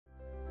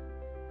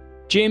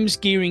James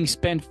Geering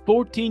spent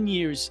 14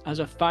 years as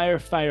a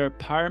firefighter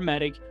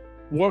paramedic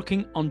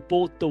working on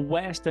both the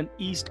west and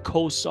east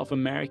coasts of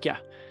America.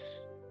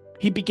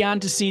 He began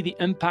to see the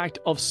impact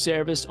of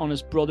service on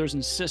his brothers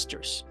and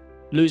sisters,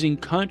 losing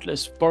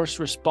countless first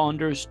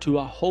responders to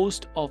a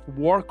host of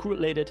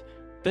work-related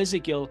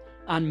physical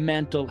and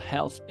mental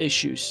health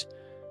issues.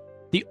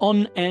 The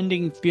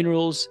unending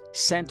funerals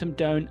sent him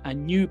down a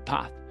new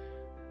path.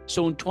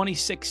 So in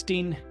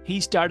 2016, he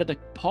started a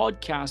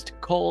podcast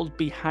called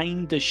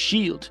Behind the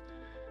Shield.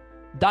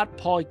 That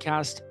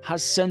podcast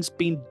has since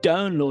been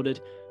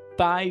downloaded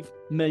 5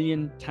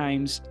 million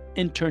times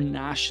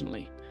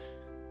internationally.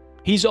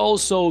 He's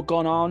also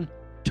gone on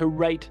to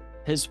write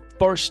his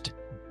first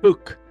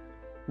book,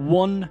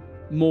 One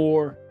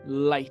More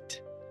Light: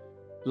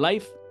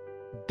 Life,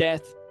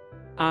 Death,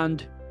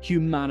 and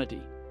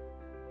Humanity.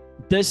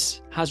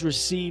 This has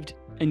received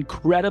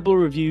incredible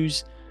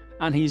reviews,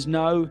 and he's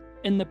now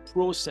in the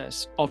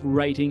process of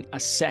writing a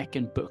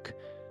second book,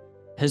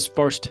 his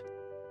first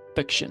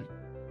fiction.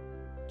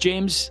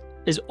 James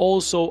is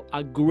also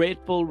a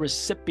grateful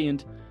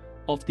recipient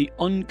of the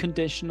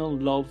unconditional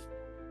love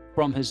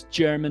from his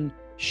German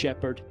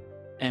Shepherd,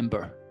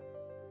 Ember.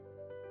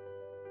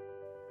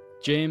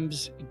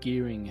 James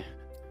Geering,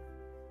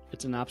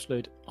 it's an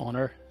absolute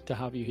honor to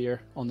have you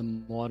here on the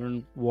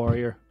Modern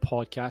Warrior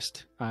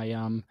podcast. I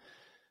am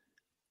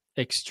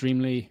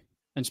extremely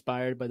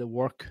inspired by the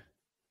work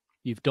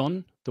you've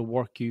done, the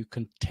work you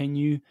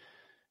continue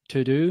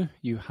to do.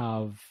 You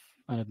have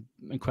an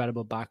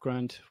incredible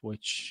background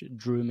which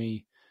drew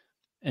me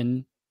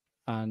in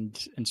and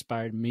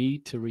inspired me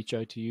to reach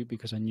out to you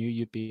because I knew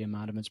you'd be a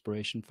man of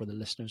inspiration for the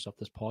listeners of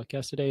this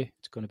podcast today.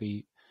 It's going to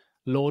be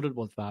loaded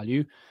with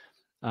value.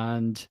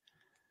 And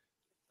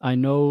I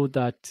know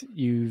that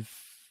you've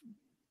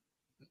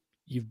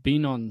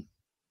been on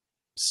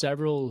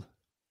several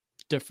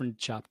different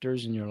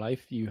chapters in your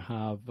life. You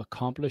have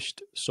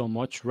accomplished so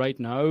much. Right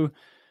now,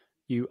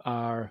 you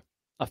are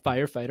a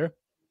firefighter,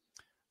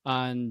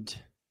 and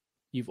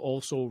you've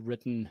also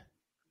written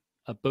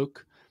a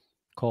book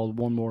called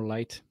One More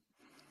Light,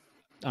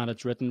 and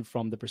it's written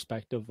from the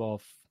perspective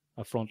of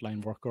a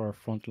frontline worker or a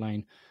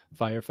frontline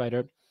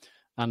firefighter.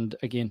 And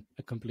again,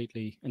 a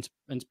completely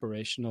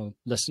inspirational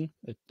listen.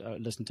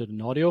 Listen to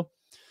the audio.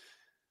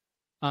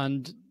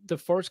 And the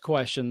first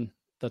question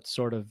that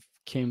sort of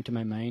came to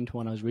my mind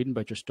when I was reading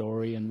about your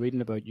story and reading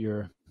about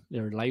your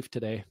life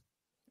today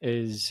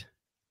is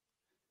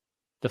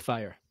the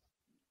fire.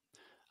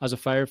 As a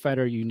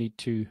firefighter, you need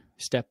to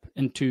step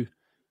into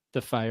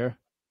the fire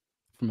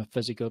from a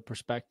physical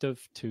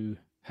perspective to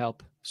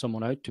help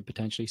someone out, to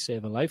potentially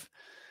save a life.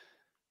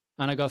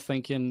 And I got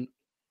thinking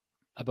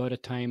about a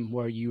time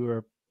where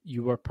you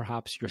were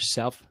perhaps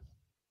yourself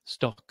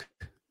stuck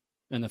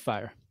in the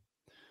fire.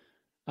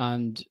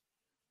 And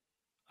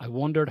I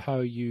wondered how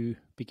you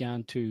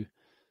began to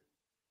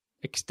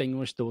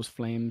extinguish those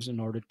flames in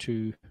order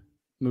to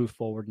move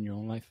forward in your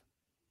own life.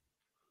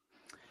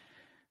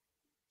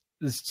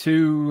 There's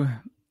two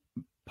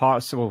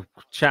parts or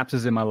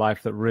chapters in my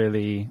life that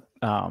really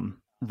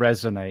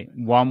resonate.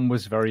 One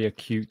was very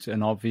acute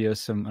and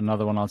obvious, and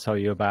another one I'll tell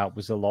you about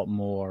was a lot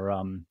more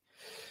kind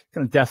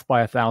of death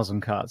by a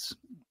thousand cuts.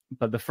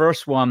 But the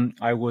first one,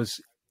 I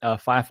was a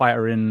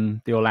firefighter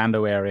in the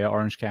Orlando area,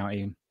 Orange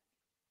County,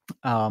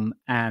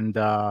 and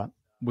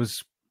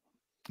was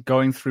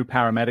going through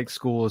paramedic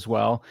school as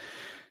well.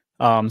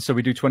 So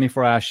we do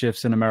 24-hour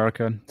shifts in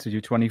America. So you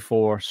do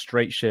 24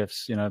 straight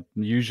shifts. You know,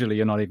 usually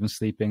you're not even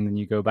sleeping. Then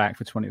you go back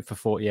for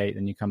 48,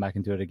 then you come back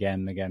and do it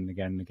again.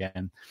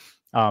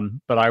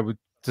 But I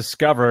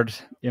discovered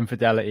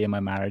infidelity in my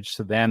marriage.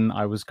 So then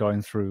I was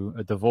going through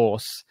a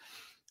divorce.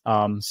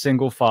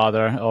 Single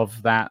father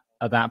of that.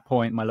 At that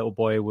point, my little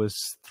boy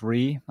was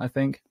 3, I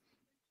think.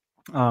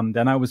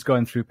 Then I was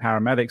going through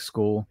paramedic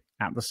school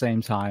at the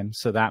same time.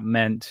 So that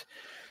meant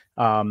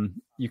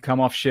you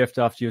come off shift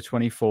after you're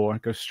 24,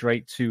 go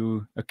straight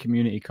to a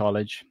community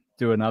college,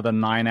 do another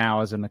 9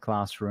 hours in the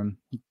classroom,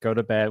 go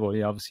to bed. Well,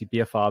 you obviously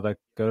be a father,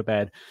 go to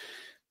bed,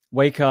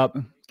 wake up,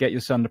 get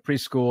your son to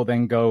preschool,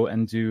 then go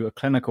and do a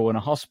clinical in a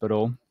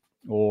hospital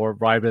or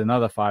ride with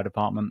another fire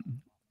department,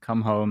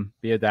 come home,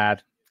 be a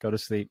dad, go to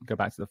sleep, go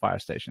back to the fire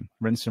station,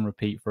 rinse and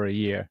repeat for a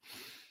year.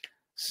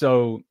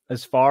 So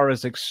as far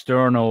as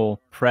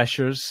external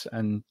pressures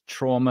and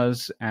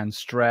traumas and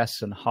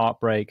stress and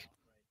heartbreak,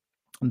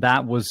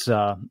 that was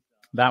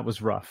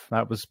rough.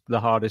 That was the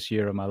hardest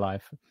year of my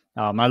life.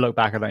 I look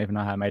back, I don't even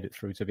know how I made it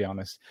through, to be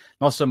honest.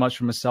 Not so much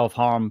from a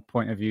self-harm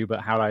point of view,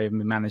 but how I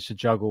managed to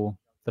juggle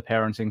the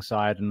parenting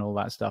side and all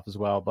that stuff as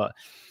well. But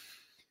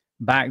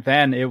back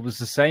then, it was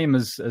the same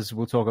as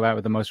we'll talk about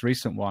with the most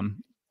recent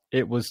one.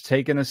 It was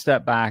taking a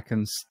step back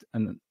and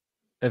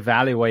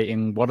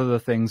evaluating what are the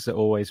things that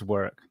always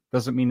work.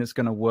 Doesn't mean it's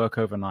going to work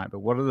overnight, but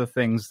what are the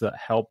things that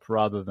help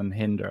rather than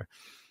hinder?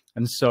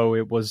 And so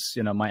it was,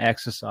 my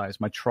exercise,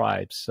 my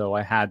tribes. So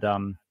I had a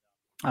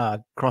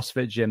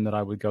CrossFit gym that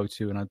I would go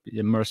to, and I'd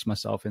immerse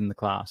myself in the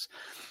class.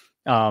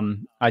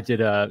 I did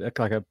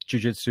like a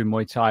jiu-jitsu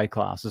Muay Thai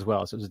class as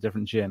well. So it was a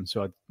different gym.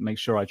 So I'd make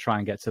sure I try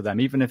and get to them,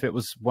 even if it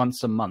was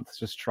once a month,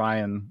 just try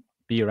and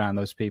be around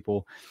those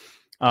people.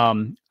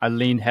 I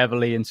leaned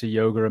heavily into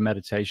yoga and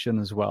meditation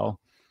as well.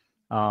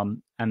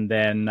 And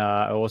then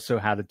I also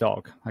had a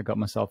dog. I got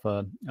myself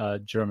a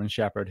German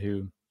Shepherd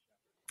who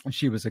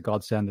she was a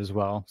godsend as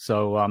well.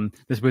 So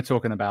this we're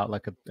talking about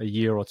like a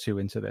year or two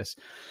into this.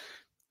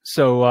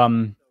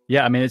 So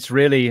yeah, I mean, it's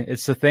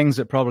the things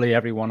that probably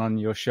everyone on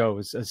your show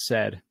has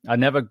said. I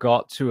never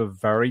got to a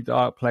very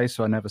dark place,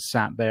 so I never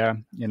sat there,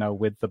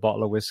 with the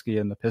bottle of whiskey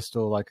and the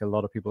pistol like a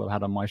lot of people have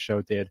had on my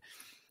show did.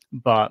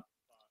 But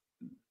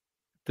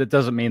that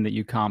doesn't mean that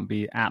you can't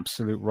be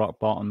absolute rock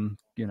bottom,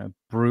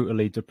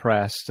 brutally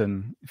depressed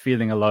and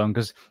feeling alone.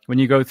 Because when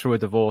you go through a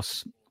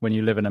divorce, when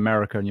you live in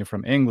America and you're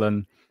from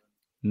England,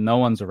 no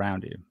one's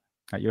around you,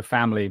 like your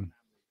family.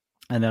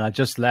 And then I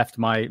just left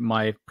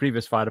my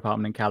previous fire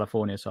department in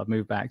California. So I've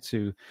moved back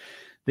to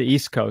the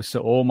East Coast.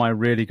 So all my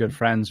really good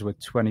friends were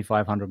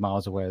 2,500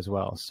 miles away as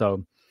well.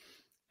 So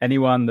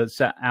anyone that's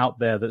out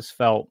there that's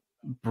felt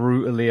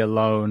brutally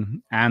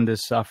alone and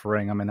is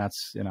suffering, I mean,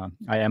 that's,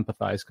 I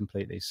empathize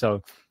completely.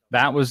 So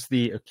that was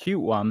the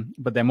acute one.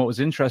 But then what was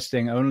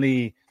interesting,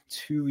 only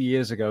 2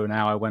 years ago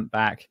now, I went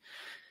back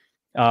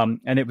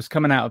and it was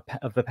coming out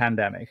of the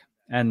pandemic.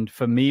 And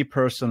for me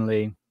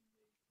personally,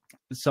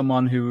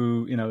 someone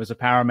who, is a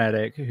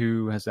paramedic,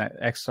 who has an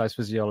exercise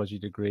physiology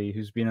degree,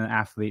 who's been an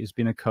athlete, who's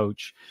been a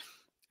coach,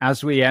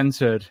 as we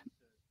entered,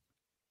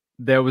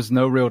 there was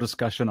no real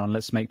discussion on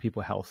let's make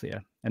people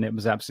healthier. And it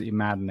was absolutely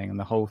maddening. And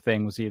the whole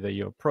thing was either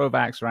you're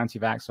pro-vax or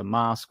anti-vax or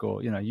mask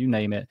or, you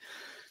name it,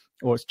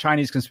 or it's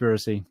Chinese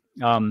conspiracy.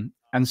 And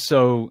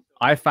so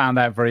I found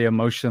that very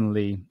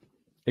emotionally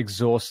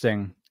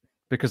exhausting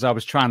because I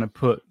was trying to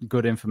put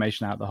good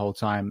information out the whole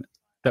time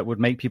that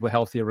would make people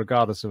healthier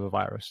regardless of a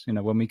virus.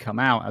 When we come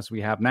out, as we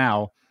have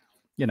now,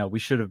 we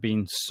should have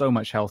been so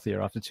much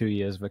healthier after 2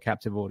 years of a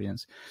captive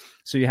audience.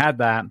 So you had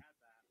that.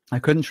 I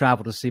couldn't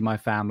travel to see my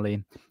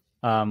family.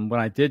 When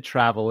I did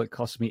travel, it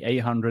cost me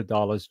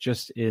 $800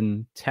 just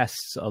in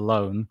tests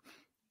alone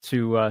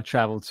to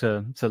travel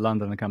to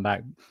London and come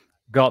back.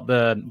 Got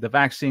the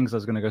vaccine because I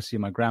was going to go see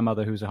my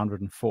grandmother, who's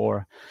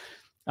 104.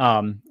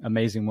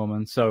 Amazing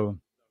woman. So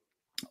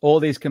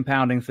all these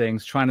compounding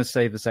things, trying to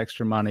save this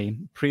extra money,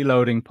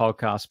 preloading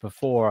podcasts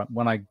before.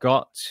 When I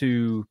got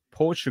to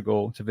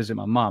Portugal to visit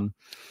my mom,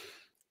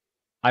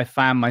 I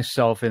found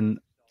myself in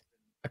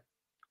a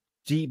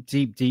deep,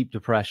 deep, deep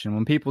depression.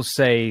 When people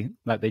say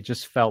like they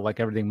just felt like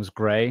everything was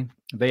gray,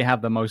 they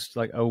have the most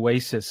like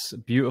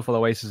beautiful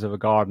oasis of a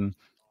garden.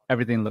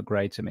 Everything looked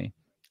gray to me.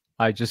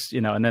 I just,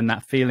 and then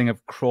that feeling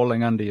of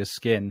crawling under your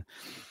skin,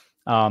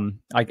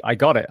 I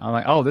got it. I'm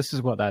like, oh, this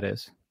is what that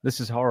is.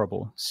 This is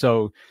horrible.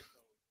 So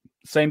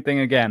same thing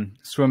again,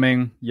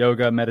 swimming,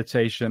 yoga,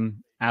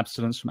 meditation,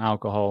 abstinence from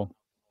alcohol,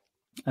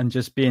 and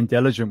just being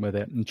diligent with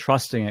it and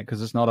trusting it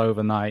because it's not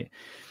overnight.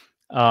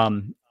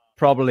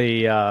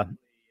 Probably a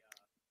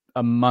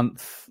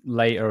month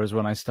later is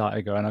when I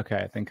started going, okay,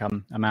 I think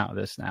I'm out of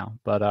this now.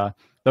 But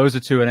those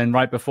are two. And then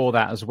right before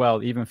that as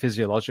well, even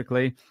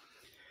physiologically,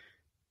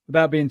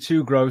 without being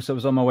too gross, I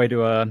was on my way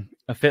to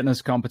a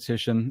fitness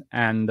competition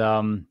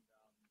and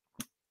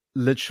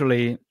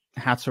literally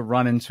had to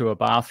run into a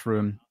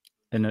bathroom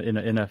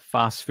in a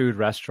fast food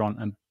restaurant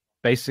and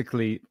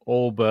basically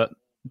all but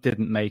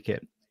didn't make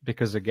it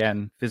because,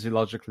 again,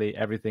 physiologically,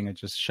 everything had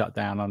just shut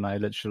down and I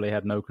literally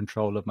had no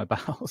control of my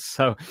bowels.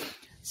 So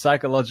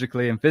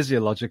psychologically and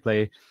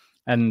physiologically,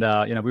 and,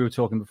 we were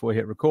talking before we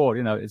hit record,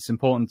 it's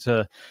important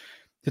to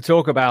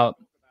talk about,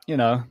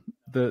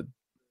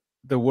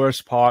 the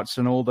worst parts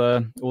and all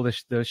the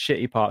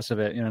shitty parts of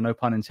it, no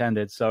pun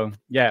intended. So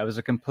yeah, it was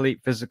a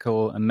complete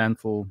physical and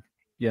mental,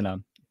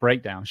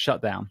 breakdown,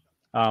 shutdown.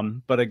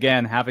 But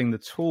again, having the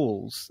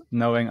tools,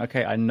 knowing,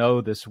 okay, I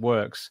know this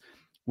works,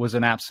 was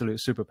an absolute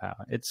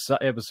superpower.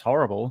 It was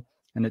horrible,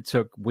 and it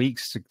took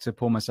weeks to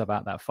pull myself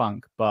out of that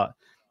funk, but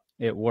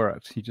it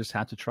worked. You just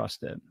had to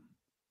trust it.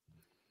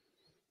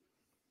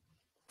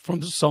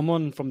 From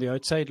someone from the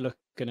outside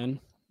looking in,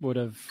 would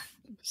have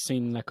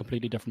seen a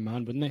completely different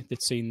man, wouldn't they?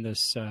 They'd seen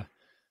this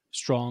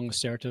strong,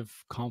 assertive,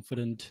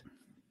 confident,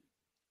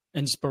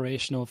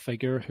 inspirational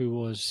figure who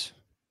was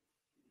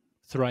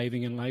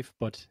thriving in life,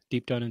 but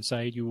deep down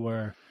inside you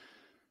were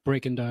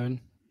breaking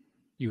down.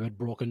 You had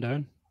broken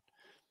down,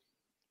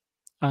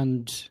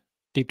 and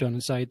deep down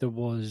inside there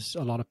was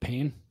a lot of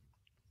pain.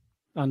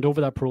 And over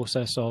that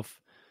process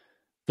of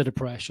the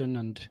depression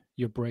and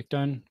your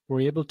breakdown, were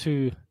you able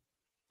to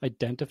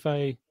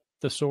identify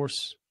the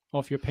source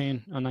of your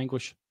pain and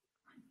anguish?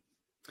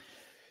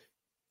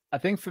 I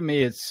think for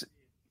me, it's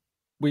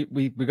we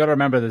got to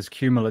remember there's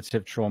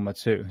cumulative trauma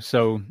too.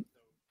 So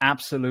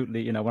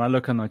absolutely, when I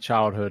look at my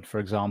childhood, for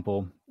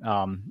example,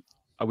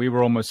 we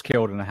were almost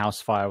killed in a house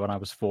fire when I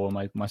was 4.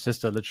 My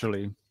sister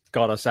literally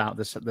got us out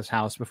this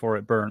house before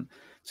it burnt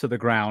to the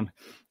ground,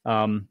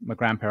 my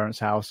grandparents'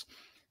 house.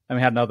 And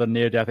we had another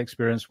near-death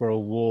experience where a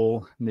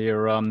wall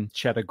near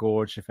Cheddar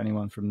Gorge, if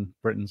anyone from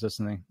Britain's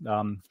listening,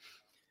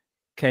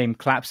 came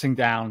collapsing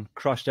down,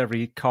 crushed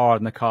every car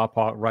in the car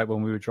park right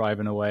when we were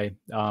driving away.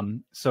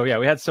 So yeah,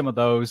 we had some of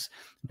those.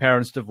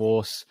 Parents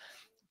divorce,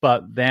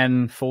 but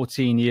then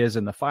 14 years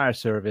in the fire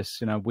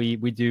service. We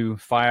do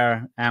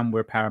fire and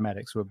we're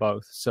paramedics. We're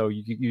both. So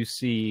you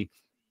see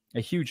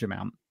a huge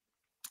amount.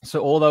 So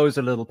all those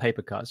are little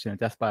paper cuts.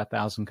 Death by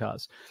 1,000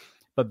 cuts.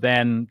 But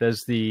then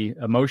there's the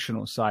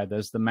emotional side.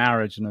 There's the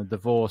marriage and the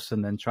divorce,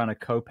 and then trying to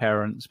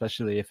co-parent,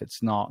 especially if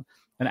it's not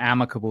an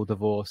amicable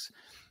divorce.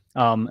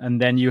 And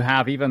then you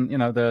have even,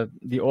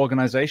 the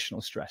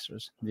organizational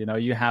stressors.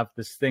 You have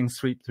this thing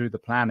sweep through the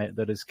planet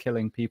that is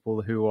killing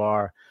people who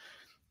are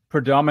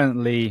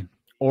predominantly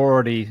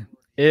already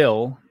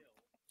ill,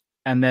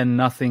 and then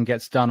nothing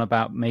gets done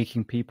about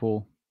making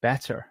people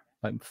better,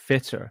 like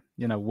fitter,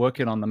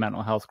 working on the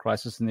mental health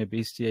crisis and the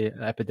obesity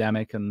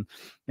epidemic and,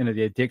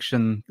 the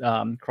addiction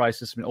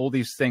crisis. All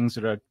these things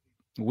that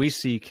we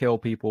see kill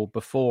people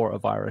before a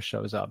virus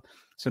shows up.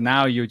 So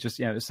now you just,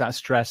 it's that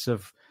stress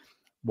of,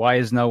 why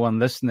is no one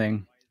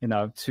listening,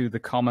 to the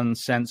common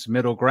sense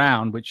middle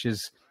ground, which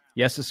is,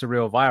 yes, it's a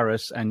real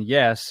virus. And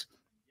yes,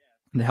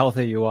 the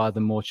healthier you are,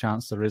 the more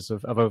chance there is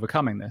of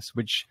overcoming this,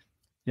 which,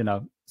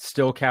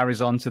 still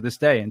carries on to this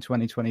day in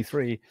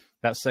 2023.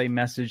 That same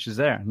message is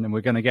there. And then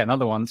we're going to get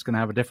another one that's going to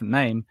have a different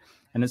name,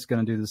 and it's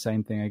going to do the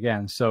same thing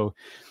again. So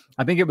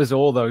I think it was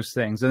all those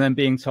things. And then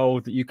being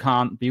told that you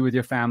can't be with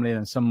your family.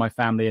 And some of my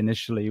family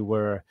initially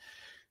were,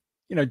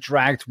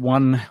 dragged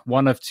one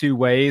of two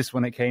ways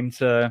when it came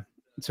to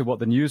what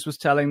the news was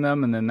telling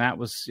them. And then that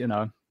was,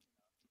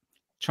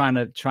 trying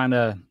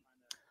to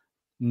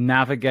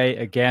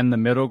navigate again the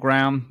middle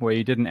ground where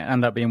you didn't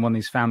end up being one of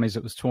these families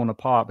that was torn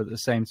apart, but at the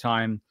same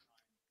time,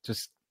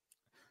 just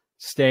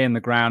stay in the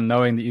ground,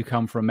 knowing that you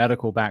come from a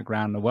medical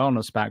background, a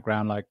wellness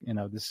background, like,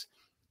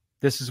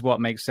 this is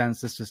what makes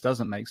sense. This just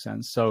doesn't make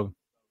sense. So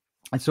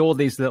it's all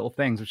these little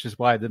things, which is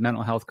why the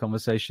mental health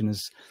conversation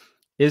is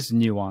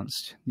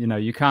nuanced.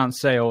 You can't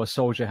say, oh, a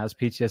soldier has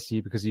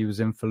PTSD because he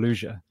was in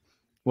Fallujah.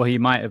 Well, he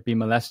might have been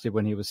molested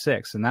when he was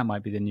 6, and that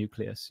might be the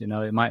nucleus.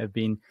 It might have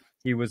been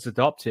he was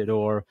adopted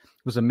or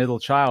was a middle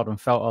child and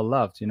felt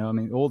unloved.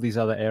 All these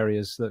other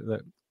areas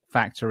that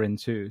factor in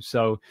too.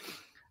 So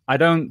I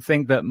don't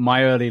think that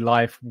my early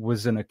life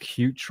was an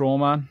acute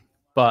trauma,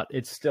 but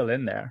it's still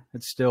in there.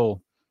 It's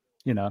still,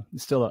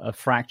 it's still a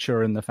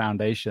fracture in the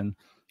foundation,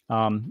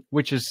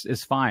 which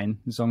is fine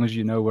as long as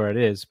you know where it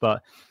is.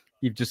 But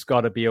you've just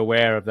got to be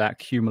aware of that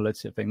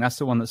cumulative thing. That's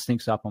the one that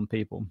sneaks up on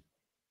people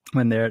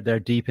when they're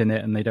deep in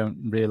it and they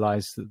don't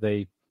realize that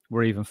they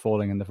were even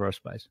falling in the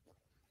first place.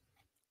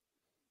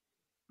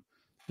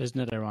 Isn't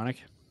it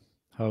ironic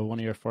how one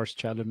of your first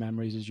childhood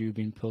memories is you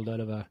being pulled out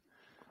of a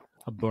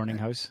burning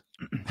house?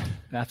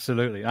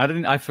 Absolutely.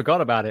 I forgot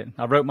about it.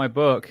 I wrote my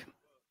book,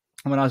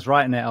 and when I was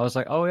writing it, I was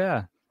like, oh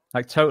yeah,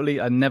 like totally.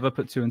 I never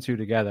put 2 and 2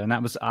 together. And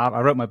that was,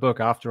 I wrote my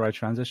book after I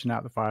transitioned out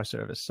of the fire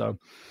service. So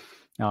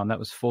that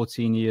was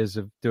 14 years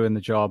of doing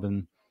the job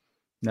and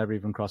never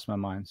even crossed my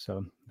mind.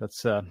 So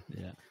that's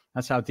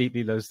how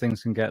deeply those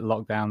things can get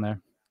locked down there.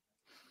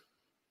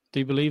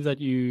 Do you believe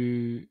that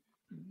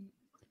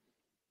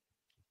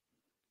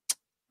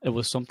it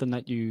was something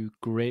that you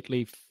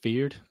greatly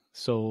feared,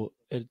 so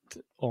it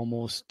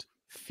almost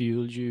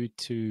fueled you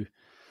to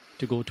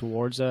go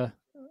towards an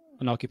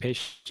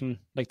occupation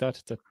like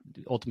that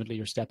ultimately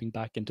you're stepping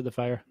back into the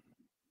fire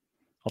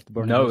of the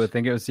burning house? I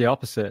think it was the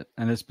opposite,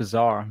 and it's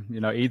bizarre.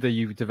 Either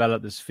you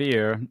develop this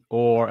fear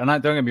or, and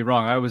don't get me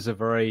wrong, I was a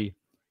very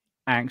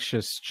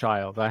anxious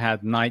child. I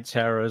had night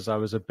terrors. I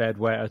was a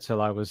bedwetter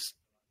till I was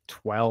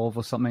 12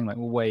 or something, like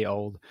way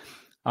old.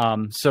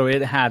 So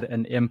it had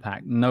an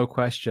impact, no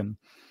question.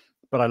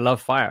 But I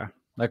love fire.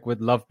 Like,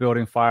 we'd love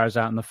building fires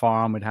out in the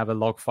farm. We'd have a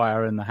log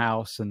fire in the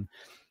house. And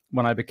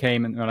when I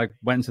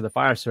went to the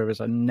fire service,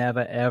 I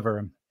never,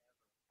 ever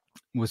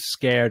was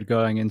scared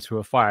going into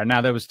a fire.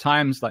 Now, there was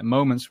times, like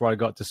moments where I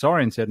got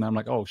disoriented and I'm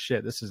like, oh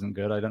shit, this isn't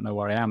good. I don't know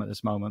where I am at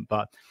this moment,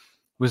 but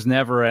was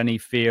never any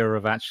fear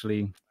of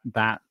actually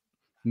that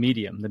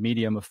medium, the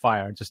medium of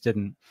fire. Just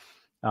didn't.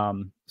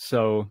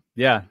 So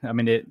yeah,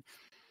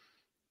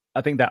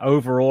 I think that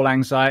overall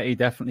anxiety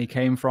definitely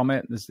came from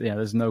it.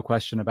 There's no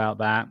question about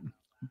that.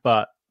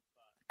 But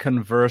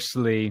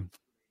conversely,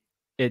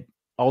 it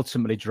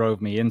ultimately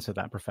drove me into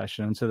that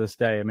profession. And to this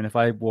day, if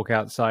I walk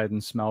outside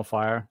and smell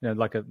fire,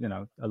 like a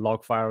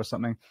log fire or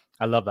something,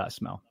 I love that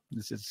smell.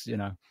 It's you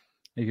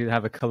could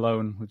have a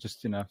cologne with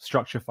just,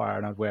 structure fire,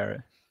 and I'd wear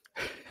it.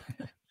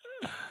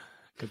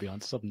 Could be on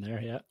something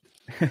there. Yeah.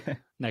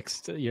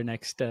 Your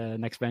next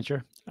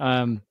venture.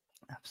 Absolutely.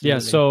 Yeah.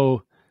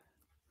 So,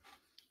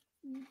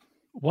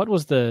 what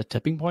was the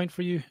tipping point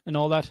for you in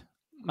all that?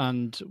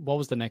 And what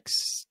was the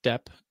next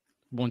step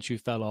once you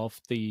fell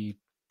off the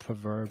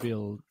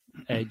proverbial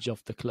edge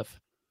of the cliff?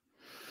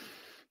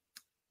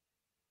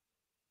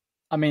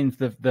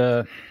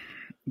 The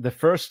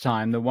first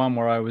time, the one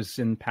where I was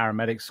in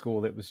paramedic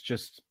school, it was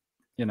just,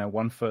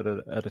 1 foot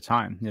at a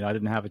time. I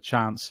didn't have a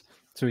chance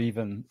to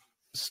even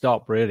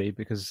stop, really,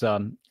 because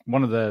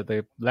one of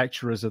the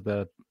lecturers of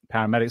the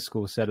paramedic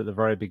school said at the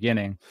very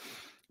beginning,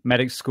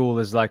 medic school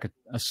is like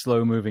a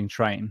slow moving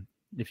train.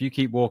 If you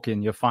keep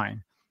walking, you're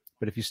fine.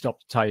 But if you stop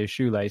to tie your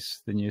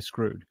shoelace, then you're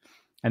screwed.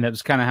 And that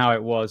was kind of how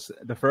it was.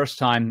 The first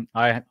time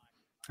I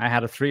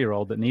had a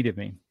 3-year-old that needed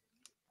me,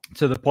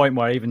 to the point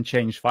where I even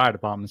changed fire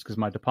departments because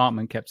my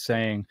department kept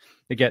saying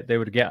they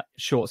would get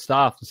short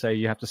staffed and say,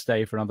 you have to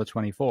stay for another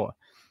 24.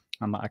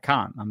 I'm like, I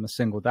can't. I'm a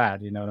single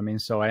dad, you know what I mean?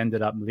 So I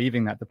ended up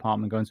leaving that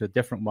department, going to a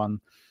different one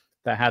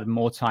that had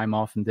more time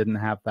off and didn't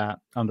have that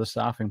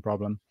understaffing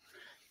problem.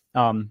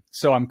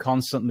 So I'm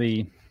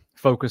constantly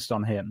focused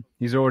on him.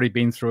 He's already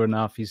been through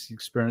enough. He's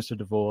experienced a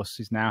divorce.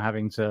 He's now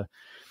having to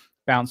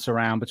bounce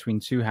around between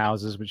 2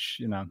 houses, which,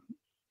 you know,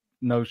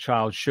 no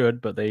child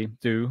should, but they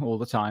do all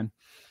the time.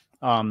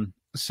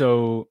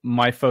 So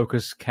my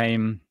focus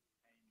became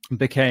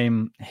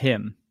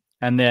him,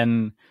 and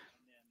then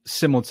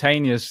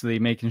simultaneously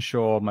making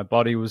sure my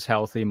body was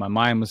healthy, my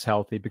mind was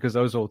healthy, because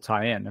those all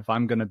tie in. If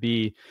I'm going to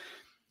be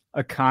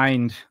a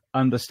kind,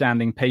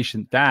 understanding,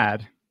 patient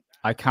dad,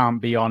 I can't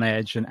be on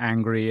edge and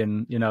angry.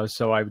 And, you know,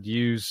 so I would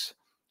use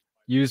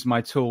my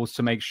tools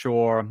to make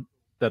sure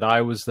that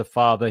I was the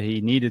father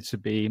he needed to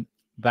be,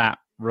 that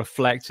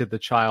reflected the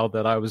child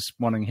that I was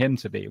wanting him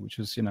to be, which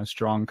was, you know,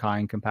 strong,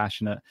 kind,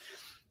 compassionate.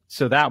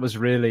 So that was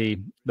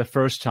really the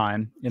first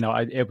time, you know,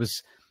 it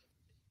was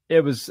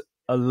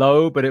a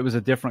low, but it was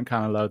a different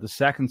kind of low. The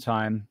second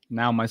time,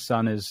 now my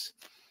son is,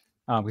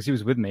 because he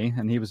was with me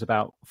and he was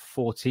about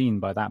 14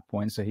 by that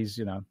point. So he's,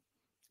 you know,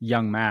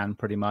 young man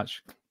pretty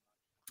much.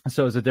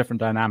 So it was a different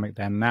dynamic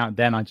then.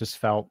 Then I just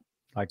felt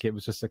like it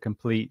was just a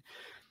complete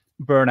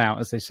burnout,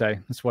 as they say.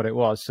 That's what it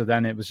was. So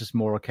then it was just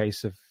more a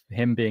case of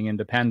him being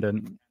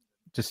independent,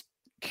 just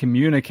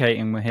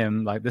communicating with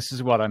him like, this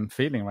is what I'm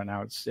feeling right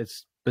now.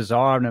 It's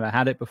bizarre. I've never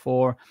had it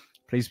before.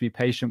 Please be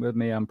patient with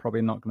me. I'm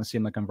probably not going to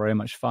seem like I'm very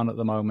much fun at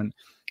the moment.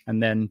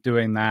 And then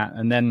doing that,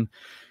 and then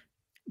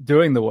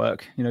doing the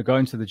work, you know,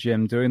 going to the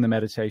gym, doing the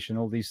meditation,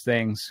 all these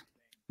things.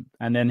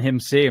 And then him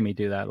seeing me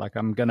do that, like,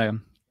 I'm going to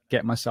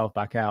get myself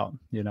back out,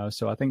 you know?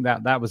 So I think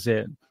that was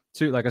it.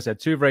 Like I said,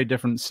 2 very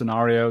different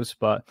scenarios,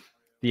 but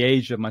the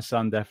age of my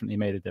son definitely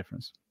made a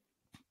difference.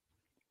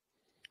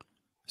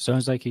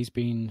 Sounds like he's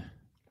been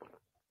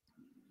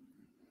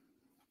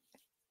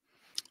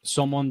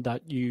someone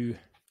that you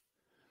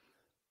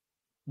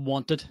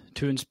wanted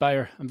to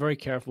inspire. I'm very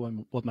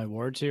careful with my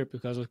words here,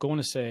 because I was going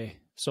to say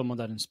someone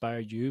that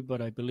inspired you,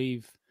 but I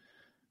believe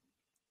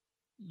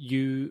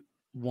you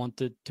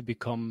wanted to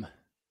become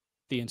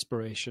the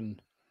inspiration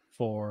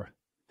for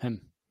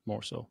him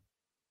more so.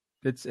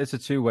 It's a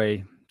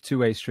two-way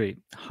street,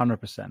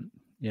 100%.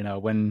 You know,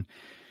 when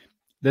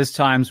there's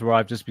times where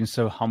I've just been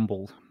so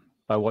humbled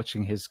by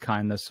watching his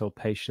kindness or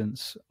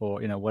patience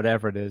or, you know,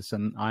 whatever it is,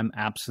 and I'm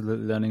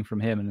absolutely learning from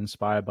him and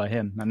inspired by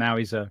him. And now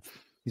he's a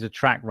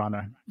track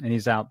runner, and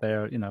he's out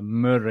there, you know,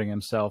 murdering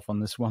himself on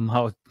this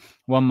 1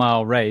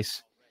 mile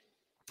race.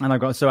 And I've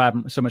got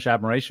so much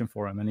admiration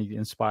for him, and he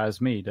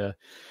inspires me to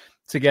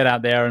get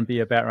out there and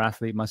be a better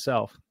athlete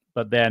myself.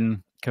 But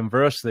then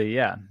conversely,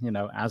 yeah, you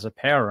know, as a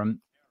parent,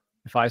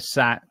 if I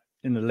sat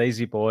in the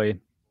lazy boy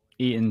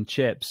eating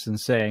chips and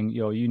saying,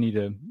 yo, you need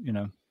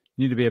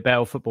to be a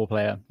better football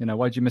player, you know,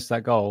 why'd you miss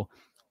that goal?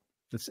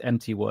 That's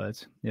empty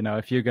words. You know,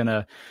 if you're going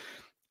to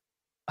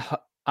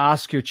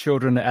ask your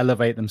children to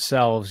elevate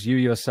themselves, you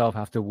yourself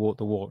have to walk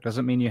the walk.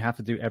 Doesn't mean you have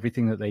to do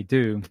everything that they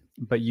do,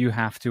 but you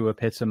have to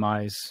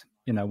epitomize,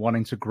 you know,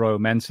 wanting to grow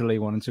mentally,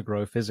 wanting to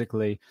grow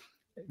physically,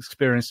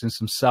 experiencing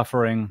some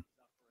suffering,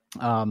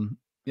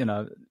 you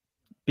know,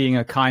 being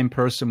a kind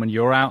person when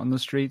you're out in the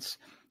streets.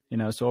 You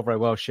know, it's all very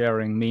well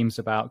sharing memes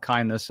about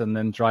kindness and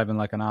then driving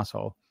like an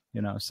asshole,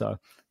 you know, so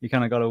you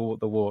kind of got to walk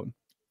the walk.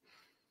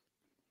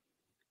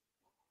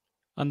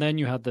 And then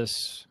you had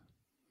this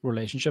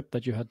relationship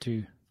that you had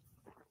to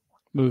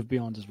move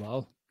beyond as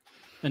well.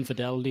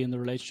 Infidelity in the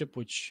relationship,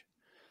 which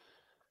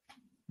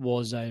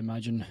was, I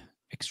imagine,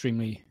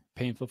 extremely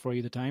painful for you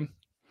at the time.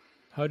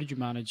 How did you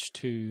manage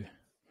to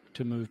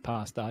move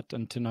past that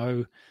and to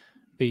now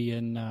be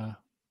in a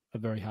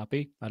very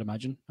happy, I'd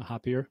imagine, a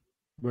happier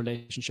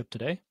relationship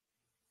today?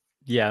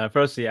 Yeah,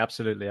 firstly,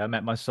 absolutely. I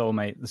met my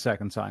soulmate the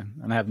second time,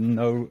 and I have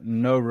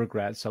no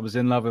regrets. I was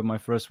in love with my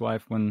first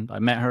wife when I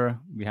met her.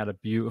 We had a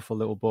beautiful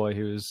little boy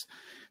who was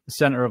the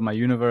center of my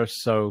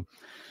universe. So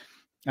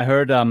I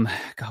heard,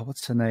 God,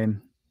 what's her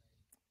name?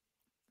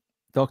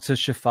 Dr.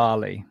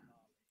 Shefali.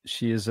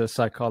 She is a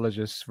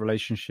psychologist,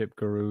 relationship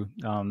guru.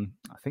 I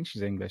think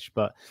she's English,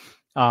 but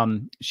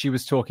she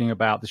was talking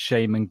about the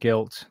shame and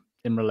guilt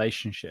in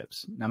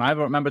relationships. And I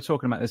remember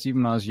talking about this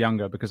even when I was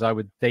younger, because I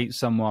would date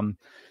someone,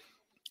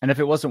 and if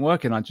it wasn't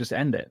working, I'd just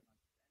end it.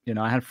 You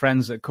know, I had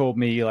friends that called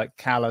me like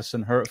callous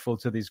and hurtful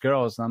to these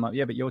girls. And I'm like,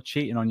 yeah, but you're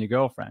cheating on your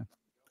girlfriend.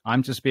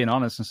 I'm just being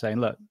honest and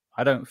saying, look,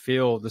 I don't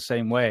feel the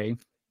same way.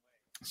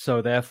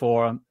 So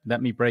therefore,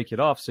 let me break it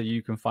off so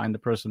you can find the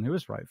person who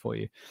is right for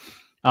you.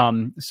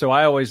 So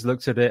I always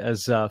looked at it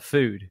as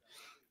food.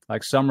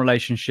 Like, some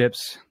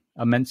relationships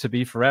are meant to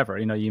be forever.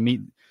 You know, you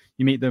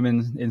meet them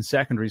in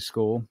secondary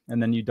school,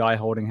 and then you die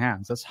holding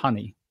hands. That's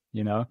honey.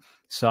 You know,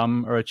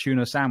 some are a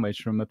tuna sandwich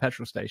from a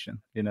petrol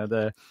station. You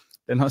know,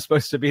 they're not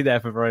supposed to be there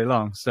for very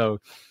long. So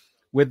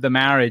with the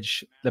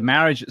marriage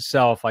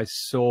itself, I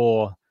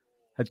saw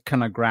had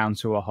kind of ground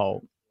to a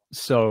halt.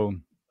 So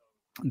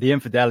the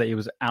infidelity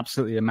was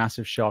absolutely a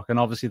massive shock. And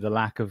obviously the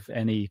lack of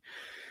any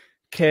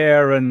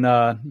care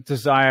and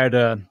desire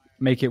to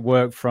make it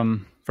work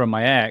from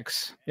my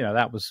ex,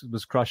 that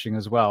was crushing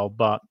as well.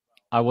 But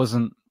I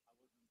wasn't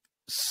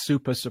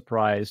super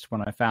surprised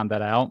when I found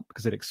that out,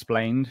 because it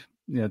explained,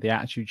 the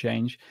attitude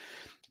change.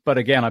 But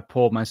again, I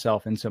poured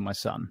myself into my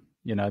son.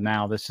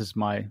 Now this is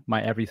my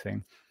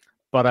everything.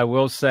 But I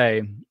will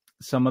say,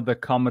 some of the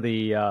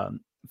comedy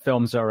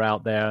films that are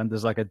out there, and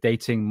there's like a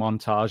dating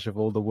montage of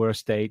all the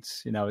worst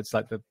dates. It's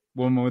like the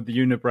woman with the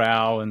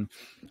unibrow and,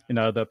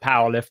 the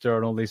power lifter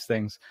and all these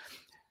things.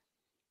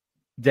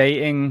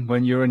 Dating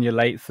when you're in your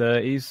late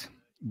 30s,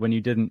 when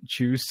you didn't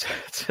choose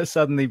to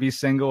suddenly be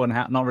single and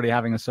not really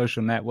having a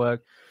social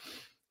network,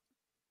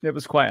 it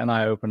was quite an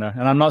eye-opener.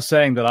 And I'm not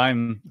saying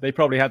that they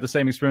probably had the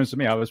same experience as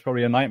me. I was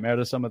probably a nightmare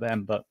to some of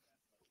them, but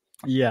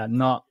yeah,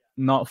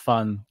 not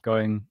fun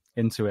going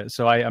into it.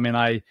 So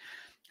I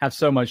have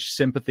so much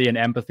sympathy and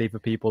empathy for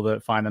people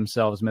that find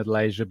themselves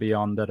middle-aged or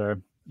beyond that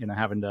are,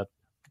 having to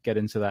get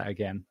into that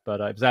again.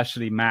 But it was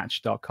actually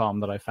Match.com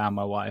that I found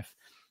my wife.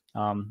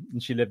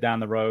 And she lived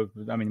down the road.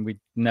 We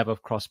never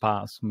crossed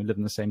paths. We lived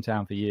in the same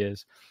town for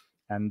years,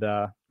 and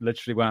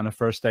literally went on a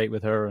first date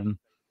with her and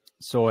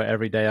saw it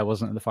every day. I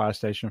wasn't at the fire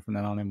station from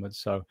then on inwards.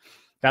 So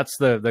that's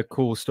the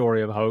cool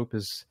story of hope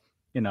is,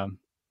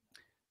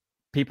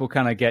 people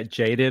kind of get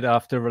jaded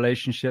after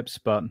relationships,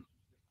 but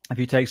if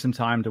you take some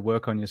time to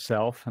work on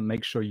yourself and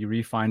make sure you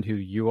refine who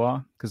you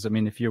are, because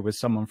if you're with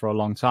someone for a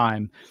long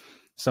time,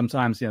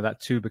 sometimes,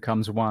 that two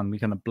becomes one. We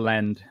kind of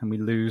blend and we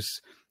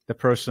lose the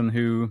person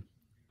who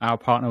our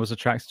partner was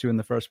attracted to in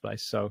the first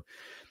place. So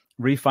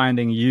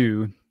refinding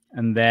you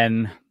and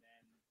then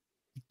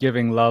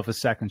giving love a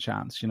second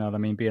chance,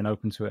 being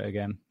open to it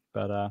again.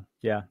 But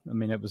yeah,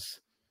 it was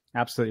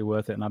absolutely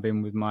worth it. And I've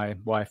been with my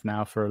wife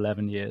now for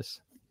 11 years.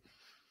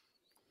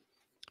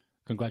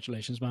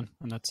 Congratulations, man.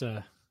 And that's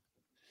a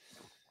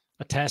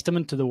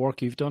testament to the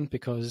work you've done,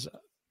 because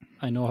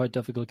I know how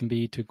difficult it can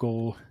be to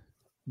go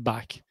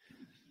back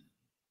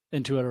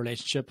into a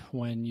relationship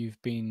when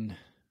you've been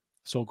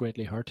so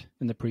greatly hurt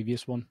in the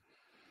previous one.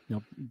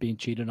 Being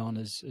cheated on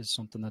is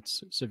something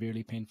that's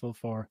severely painful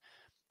for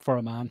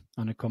a man,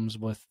 and it comes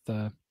with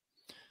a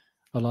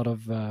lot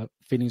of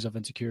feelings of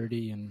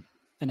insecurity and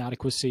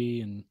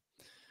inadequacy, and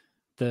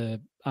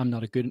I'm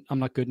not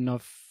good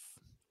enough.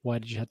 Why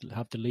did you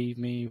have to leave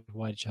me?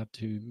 Why did you have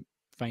to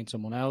find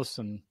someone else?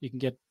 And you can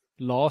get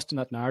lost in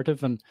that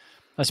narrative. And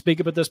I speak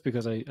about this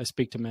because I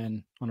speak to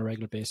men on a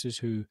regular basis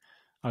who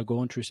are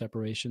going through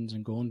separations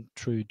and going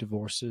through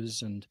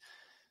divorces and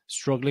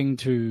struggling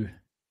to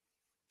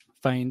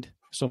find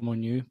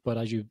someone new. But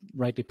as you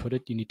rightly put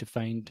it, you need to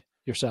find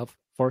yourself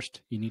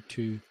first. You need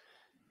to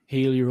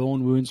heal your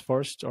own wounds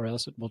first, or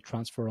else it will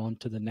transfer on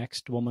to the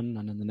next woman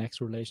and in the next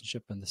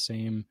relationship, and the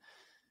same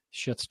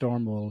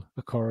shitstorm will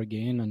occur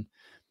again. And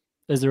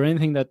is there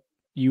anything that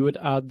you would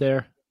add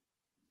there,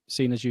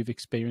 seeing as you've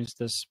experienced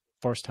this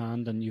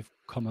firsthand and you've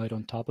come out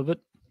on top of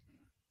it?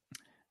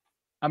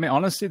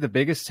 Honestly, the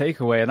biggest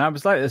takeaway, and I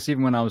was like this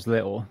even when I was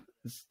little,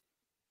 is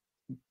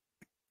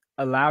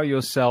allow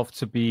yourself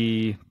to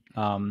be,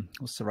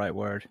 what's the right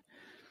word?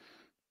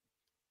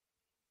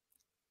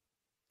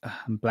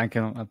 I'm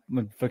blanking on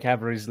my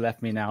vocabulary's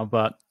left me now,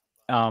 but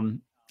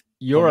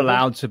you're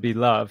allowed to be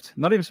loved.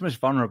 Not even so much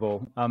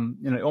vulnerable.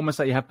 Almost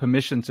like you have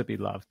permission to be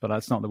loved, but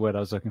that's not the word I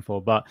was looking for.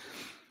 But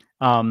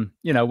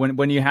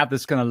when you have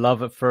this kind of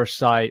love at first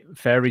sight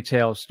fairy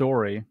tale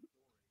story,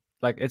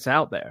 like, it's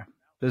out there.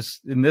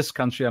 In this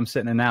country I'm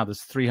sitting in now,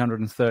 there's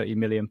 330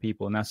 million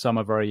people. Now, some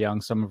are very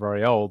young, some are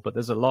very old, but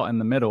there's a lot in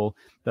the middle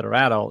that are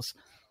adults.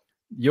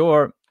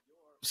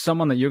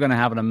 Someone that you're going to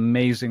have an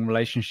amazing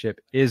relationship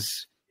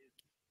is,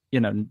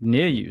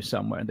 near you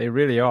somewhere. They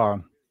really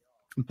are.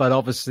 But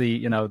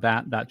obviously,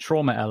 that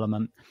trauma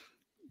element,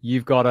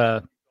 you've got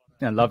to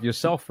love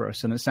yourself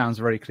first. And it sounds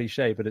very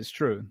cliche, but it's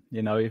true.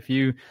 If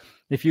you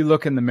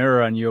look in the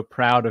mirror and you're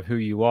proud of who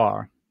you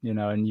are,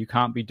 and you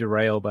can't be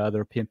derailed by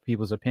other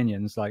people's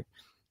opinions, like,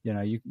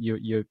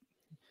 you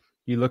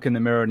look in the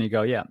mirror and you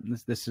go, yeah,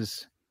 this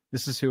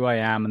is who I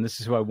am, and this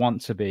is who I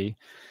want to be.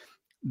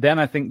 Then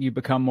I think you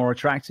become more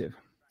attractive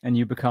and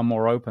you become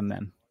more open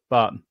then.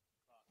 But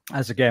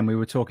as again, we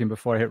were talking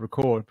before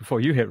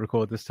you hit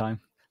record this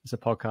time. It's a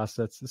podcast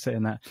that's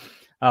saying that.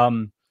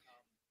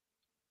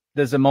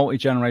 There's a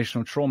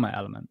multi-generational trauma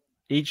element.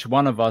 Each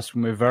one of us,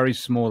 when we're very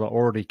small, are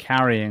already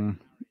carrying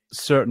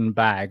certain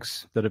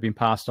bags that have been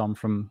passed on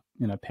from,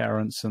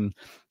 parents and,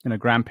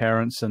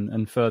 grandparents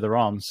and further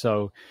on.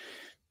 So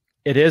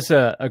it is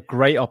a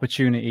great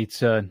opportunity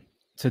to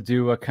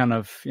do a kind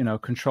of,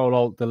 control,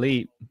 alt,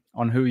 delete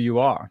on who you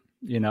are,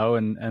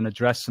 and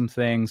address some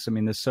things.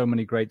 There's so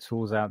many great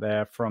tools out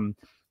there, from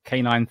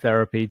canine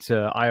therapy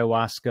to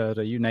ayahuasca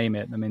to you name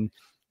it.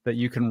 That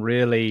you can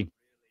really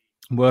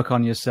work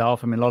on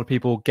yourself. A lot of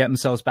people get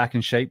themselves back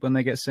in shape when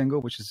they get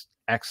single, which is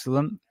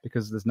excellent,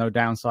 because there's no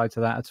downside to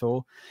that at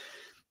all.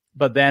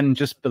 but then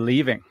just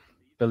believing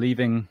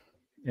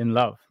in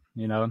love,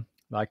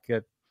 like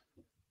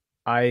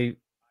I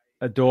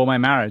adore my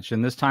marriage,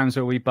 and there's times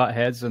where we butt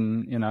heads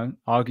and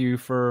argue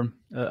for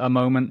a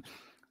moment,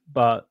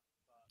 but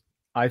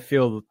I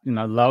feel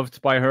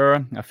loved by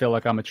her. I feel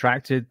like I'm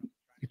attractive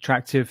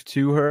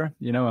to her,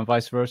 and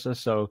vice versa.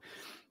 So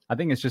I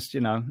think it's just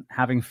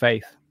having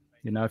faith.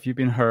 If you've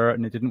been hurt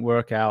and it didn't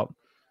work out,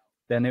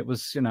 then it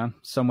was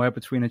somewhere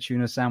between a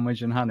tuna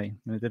sandwich and honey,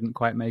 and it didn't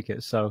quite make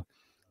it. So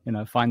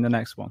find the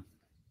next one.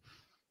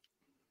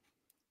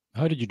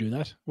 How did you do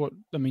that?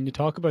 You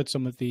talk about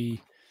some of the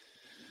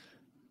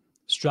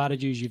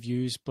strategies you've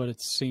used, but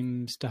it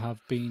seems to have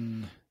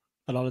been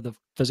a lot of the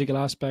physical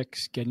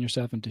aspects, getting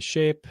yourself into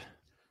shape,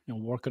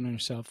 working on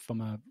yourself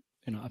from a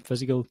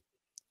physical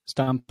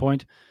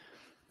standpoint.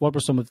 What were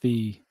some of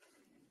the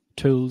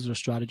tools or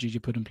strategies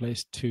you put in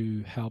place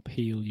to help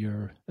heal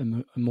your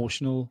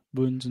emotional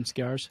wounds and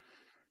scars?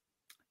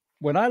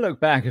 When I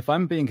look back, if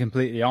I'm being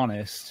completely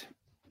honest,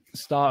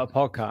 start a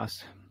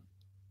podcast,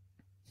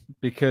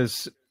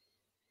 because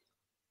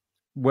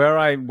where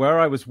I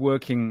was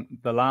working,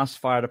 the last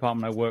fire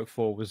department I worked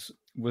for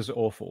was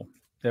awful.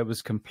 It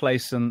was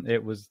complacent.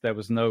 There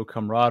was no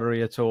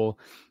camaraderie at all,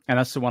 and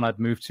that's the one I'd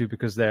moved to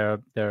because their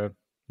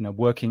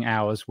working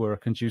hours were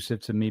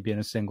conducive to me being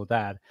a single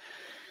dad.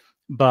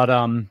 But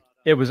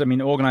it was,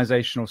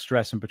 organizational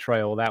stress and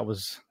betrayal. That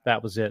was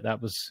it.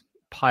 That was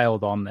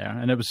piled on there,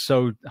 and it was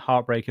so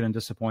heartbreaking and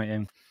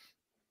disappointing.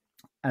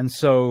 And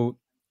so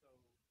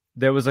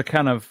there was a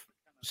kind of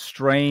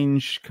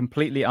strange,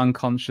 completely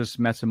unconscious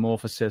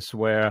metamorphosis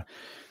where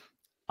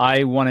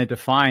I wanted to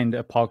find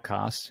a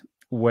podcast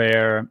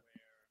where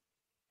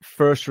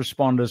first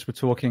responders were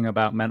talking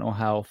about mental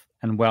health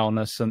and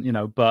wellness,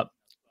 and but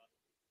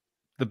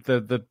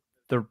the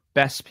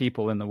best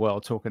people in the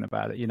world talking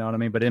about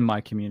it, but in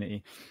my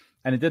community,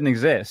 and it didn't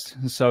exist.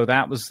 So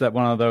that was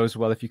one of those,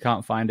 well, if you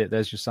can't find it,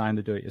 there's your sign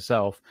to do it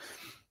yourself.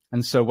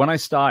 And so when I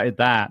started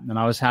that, and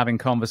I was having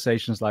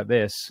conversations like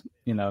this,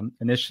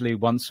 initially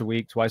once a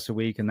week, twice a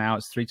week, and now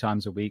it's 3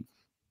 times a week,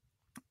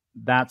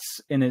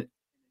 that's in it.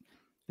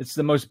 It's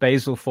the most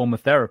basal form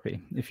of therapy.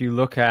 If you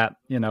look at,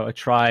 a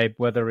tribe,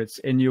 whether it's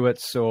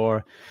Inuits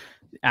or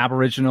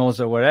Aboriginals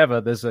or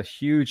whatever, there's a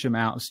huge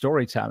amount of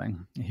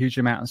storytelling, a huge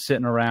amount of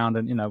sitting around,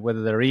 and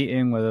whether they're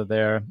eating, whether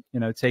they're,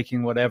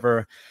 taking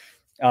whatever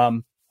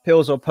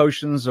pills or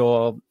potions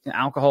or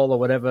alcohol or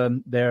whatever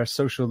their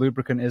social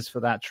lubricant is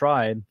for that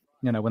tribe,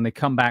 when they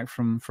come back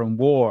from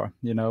war,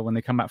 when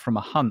they come back from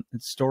a hunt,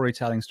 it's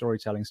storytelling.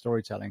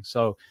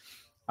 So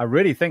I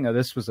really think that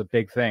this was a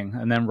big thing.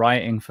 And then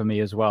writing for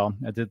me as well.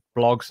 I did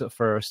blogs at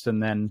first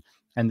and then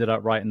ended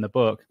up writing the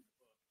book,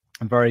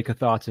 and very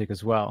cathartic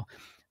as well.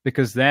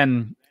 Because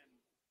then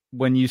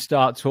when you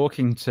start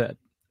talking to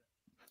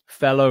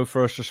fellow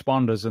first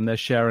responders and they're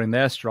sharing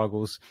their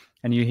struggles,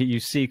 and you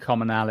see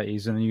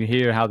commonalities and you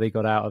hear how they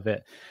got out of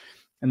it,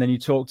 and then you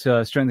talk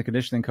to strength and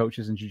conditioning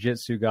coaches and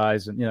jiu-jitsu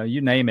guys, and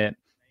you name it,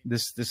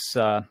 this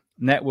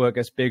network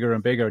gets bigger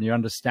and bigger, and your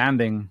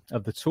understanding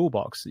of the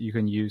toolbox that you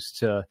can use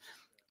to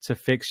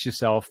fix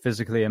yourself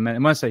physically, and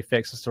when I say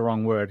fix, it's the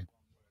wrong word,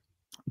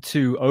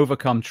 to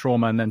overcome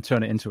trauma and then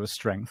turn it into a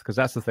strength. Because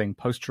that's the thing,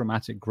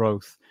 post-traumatic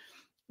growth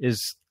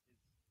is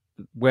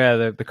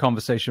where the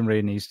conversation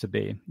really needs to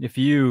be. If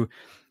you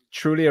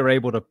truly are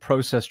able to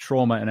process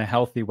trauma in a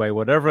healthy way,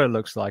 whatever it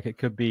looks like, it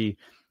could be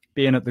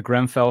being at the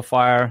Grenfell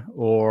fire,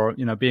 or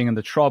being in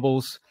the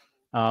Troubles,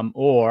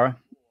 or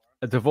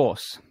a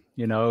divorce,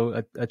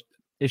 a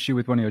issue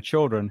with one of your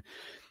children.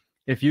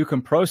 If you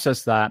can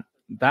process that,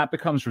 that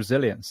becomes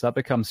resilience, that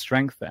becomes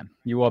strength. Then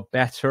you are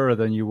better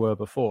than you were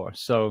before.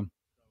 So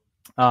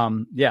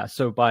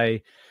so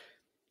by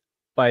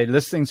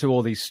listening to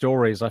all these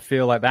stories, I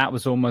feel like that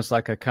was almost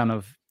like a kind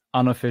of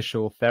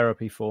unofficial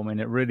therapy for me,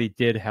 and it really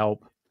did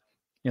help,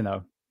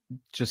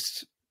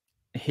 just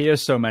hear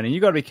so many. You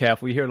got to be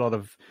careful. You hear a lot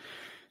of,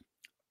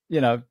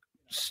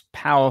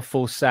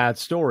 powerful, sad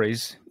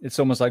stories. It's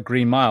almost like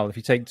Green Mile. If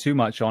you take too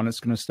much on, it's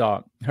going to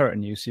start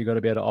hurting you. So you got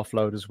to be able to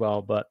offload as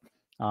well. But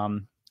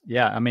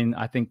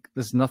I think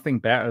there's nothing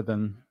better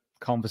than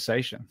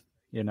conversation.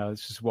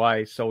 It's just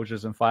why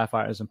soldiers and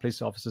firefighters and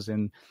police officers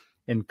in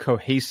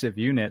cohesive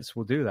units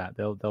will do that.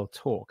 They'll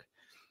talk.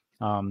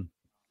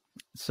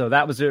 So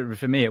that was it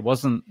for me. It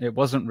wasn't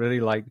really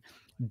like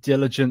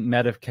diligent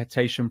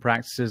meditation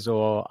practices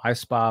or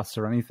ice baths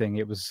or anything.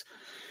 It was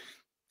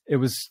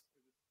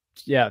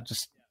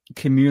just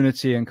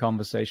community and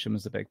conversation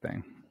was the big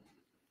thing.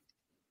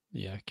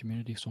 Yeah,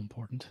 community is so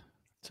important.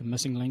 It's a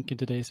missing link in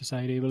today's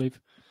society, I believe.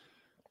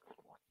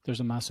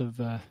 There's a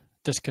massive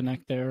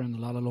disconnect there, and a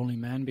lot of lonely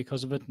men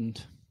because of it,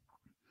 and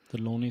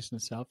the loneliness in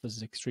itself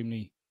is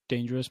extremely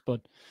dangerous.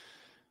 But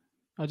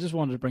I just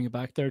wanted to bring it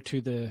back there to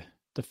the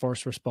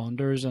first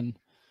responders, and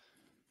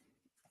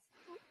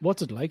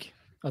what's it like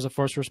as a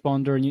first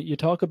responder? And you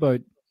talk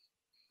about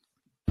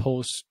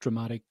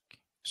post-traumatic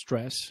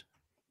stress,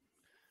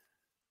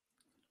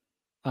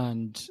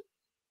 and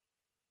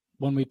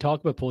when we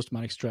talk about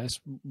post-traumatic stress,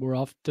 we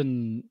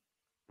often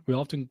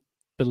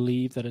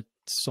believe that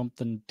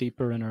something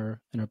deeper in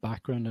her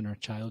background, in her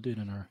childhood,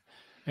 in her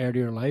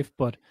earlier life.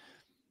 But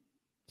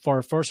for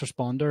a first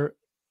responder,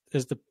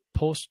 is the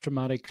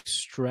post-traumatic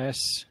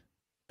stress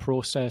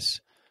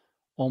process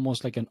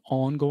almost like an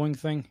ongoing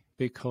thing,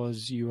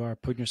 because you are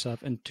putting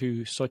yourself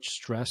into such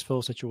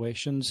stressful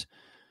situations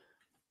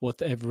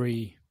with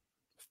every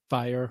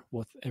fire,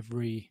 with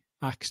every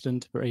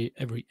accident,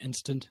 every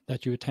instant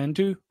that you attend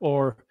to?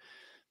 Or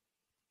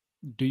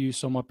do you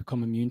somewhat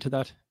become immune to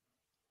that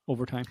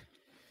over time?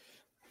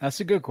 That's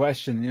a good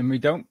question. And we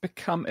don't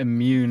become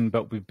immune,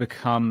 but we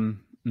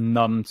become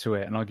numb to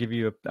it. And I'll give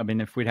you,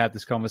 if we'd had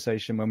this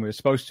conversation when we were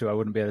supposed to, I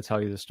wouldn't be able to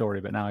tell you the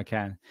story, but now I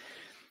can.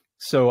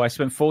 So I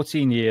spent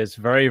 14 years,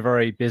 very,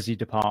 very busy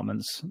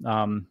departments,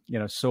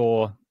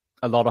 saw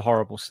a lot of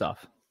horrible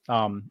stuff.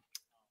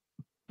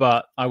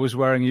 But I was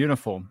wearing a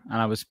uniform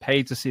and I was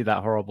paid to see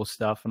that horrible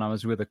stuff. And I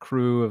was with a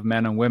crew of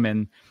men and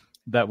women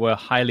that were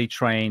highly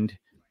trained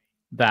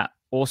that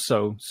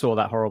also saw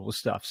that horrible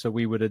stuff. So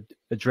we would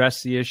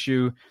address the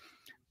issue,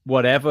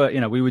 whatever,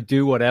 we would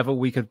do whatever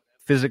we could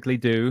physically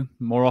do.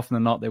 More often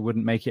than not, they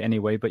wouldn't make it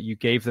anyway, but you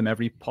gave them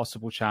every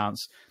possible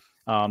chance.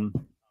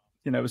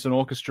 It was an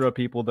orchestra of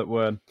people that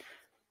were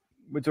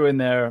doing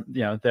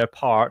their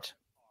part.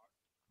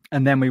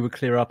 And then we would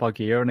clear up our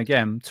gear and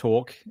again,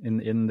 talk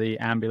in the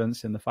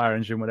ambulance, in the fire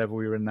engine, whatever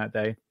we were in that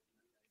day.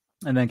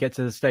 And then get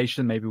to the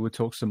station, maybe we'll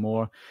talk some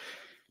more.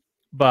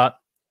 But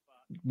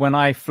when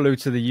I flew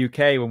to the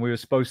UK, when we were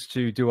supposed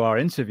to do our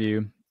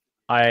interview,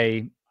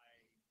 I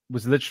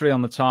was literally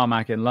on the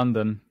tarmac in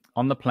London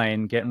on the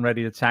plane, getting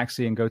ready to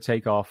taxi and go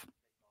take off.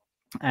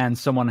 And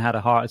someone had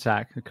a heart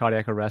attack, a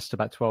cardiac arrest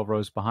about 12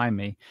 rows behind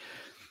me.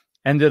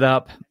 Ended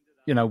up,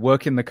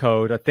 working the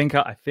code. I think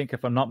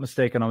if I'm not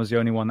mistaken, I was the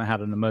only one that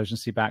had an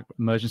emergency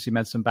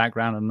medicine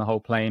background on the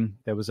whole plane.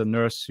 There was a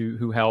nurse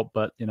who helped,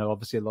 but,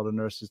 obviously a lot of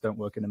nurses don't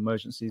work in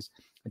emergencies.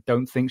 I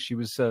don't think she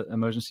was an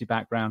emergency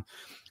background.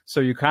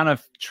 So you're kind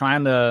of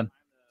trying to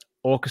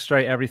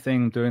orchestrate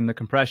everything, doing the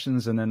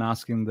compressions and then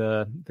asking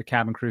the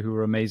cabin crew, who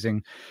were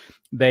amazing.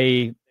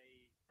 They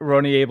were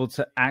only able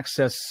to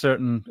access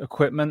certain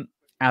equipment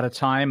at a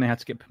time. They had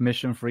to get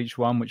permission for each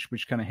one,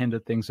 which kind of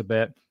hindered things a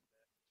bit.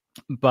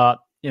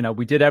 But,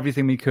 we did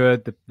everything we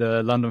could.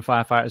 The London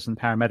firefighters and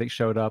paramedics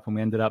showed up and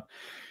we ended up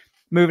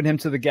moving him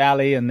to the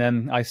galley. And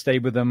then I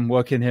stayed with them,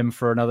 working him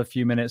for another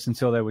few minutes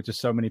until there were just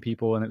so many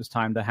people and it was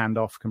time to hand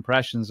off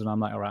compressions. And I'm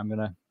like, all right, I'm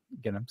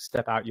going to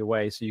step out your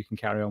way so you can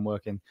carry on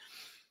working.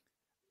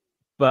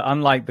 But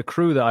unlike the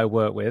crew that I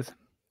work with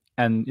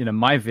and,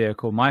 my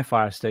vehicle, my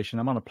fire station,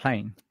 I'm on a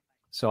plane.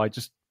 So I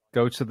just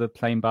go to the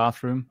plane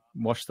bathroom,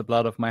 wash the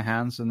blood off my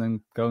hands, and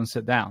then go and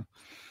sit down.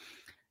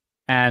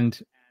 And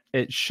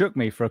it shook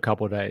me for a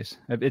couple of days.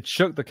 It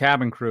shook the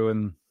cabin crew,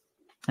 and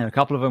a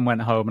couple of them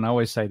went home. And I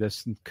always say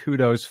this, and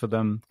kudos for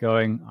them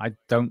going, I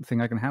don't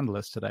think I can handle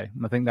this today.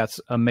 And I think that's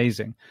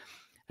amazing.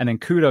 And then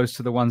kudos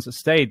to the ones that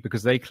stayed,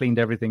 because they cleaned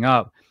everything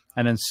up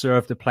and then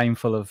served a plane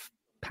full of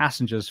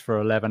passengers for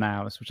 11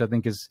 hours, which I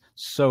think is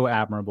so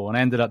admirable. And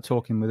I ended up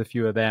talking with a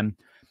few of them,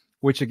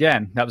 which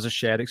again, that was a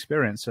shared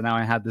experience. So now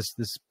I had this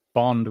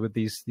bond with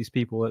these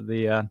people at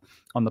the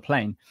on the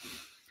plane.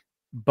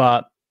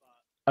 But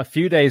a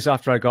few days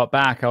after I got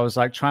back, I was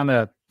like trying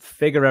to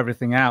figure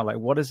everything out. Like,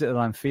 what is it that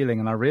I'm feeling?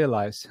 And I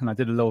realized, and I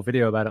did a little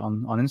video about it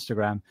on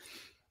Instagram,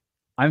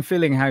 I'm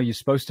feeling how you're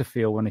supposed to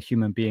feel when a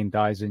human being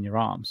dies in your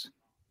arms.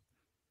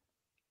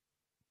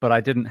 But I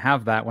didn't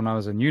have that when I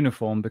was in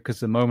uniform, because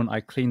the moment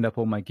I cleaned up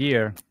all my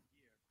gear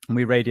and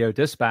we radio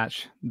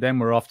dispatch, then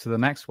we're off to the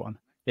next one.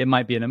 It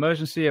might be an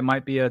emergency, it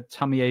might be a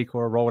tummy ache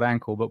or a rolled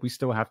ankle, but we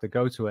still have to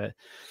go to it.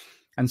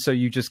 And so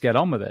you just get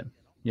on with it,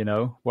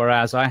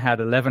 whereas I had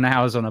 11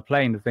 hours on a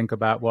plane to think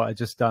about what I'd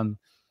just done,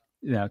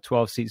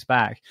 12 seats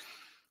back.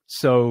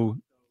 So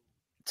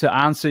to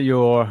answer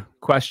your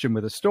question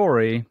with a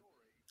story,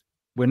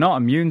 we're not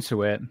immune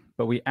to it,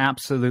 but we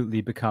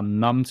absolutely become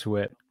numb to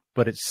it,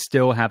 but it's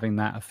still having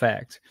that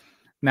effect.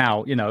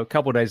 Now, a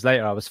couple of days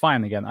later, I was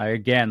fine again. I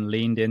again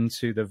leaned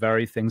into the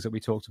very things that we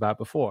talked about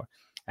before: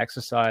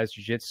 exercise,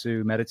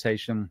 jiu-jitsu,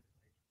 meditation,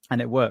 and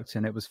it worked,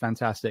 and it was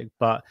fantastic.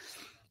 But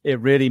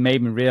it really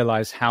made me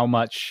realize how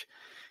much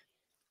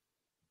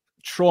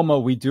trauma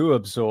we do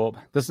absorb.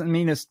 Doesn't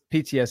mean it's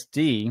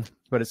PTSD,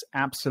 but it's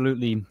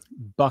absolutely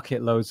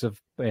bucket loads of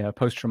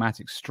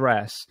post-traumatic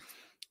stress.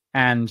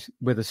 And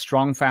with a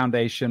strong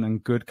foundation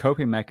and good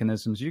coping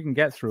mechanisms, you can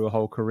get through a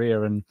whole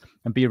career and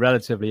be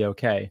relatively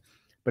okay.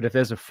 But if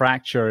there's a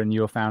fracture in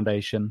your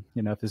foundation,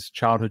 if there's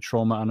childhood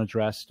trauma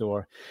unaddressed,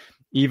 or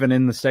even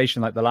in the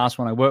station, like the last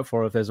one I worked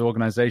for, if there's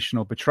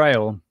organizational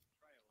betrayal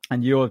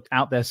and you're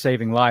out there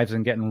saving lives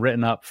and getting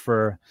written up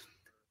for,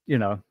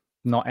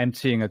 not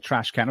emptying a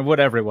trash can or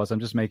whatever it was, I'm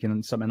just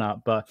making something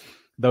up, but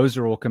those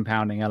are all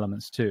compounding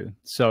elements too.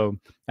 So,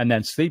 and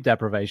then sleep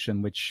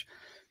deprivation, which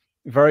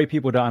very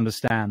people don't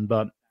understand,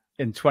 but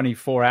in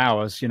 24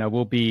 hours,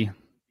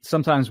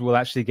 sometimes we'll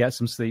actually get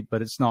some sleep,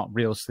 but it's not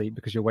real sleep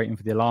because you're waiting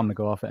for the alarm to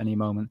go off at any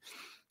moment.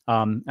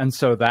 And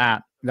so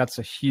that's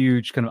a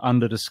huge kind of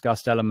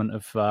under-discussed element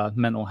of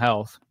mental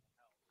health.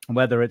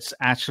 whether it's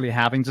actually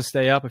having to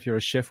stay up if you're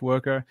a shift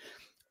worker,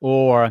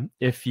 or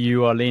if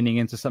you are leaning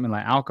into something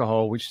like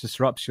alcohol, which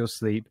disrupts your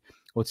sleep,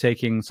 or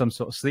taking some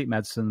sort of sleep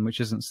medicine, which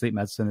isn't sleep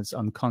medicine, it's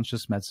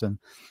unconscious medicine.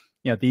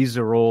 These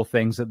are all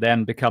things that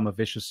then become a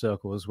vicious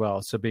circle as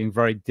well. So being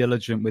very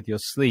diligent with your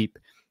sleep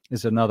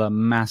is another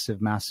massive,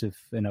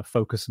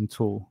 focus and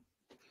tool.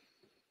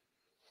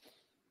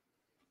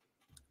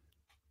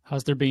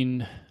 Has there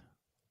been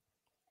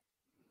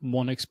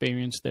one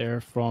experience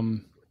there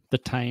from the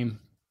time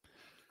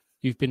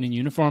you've been in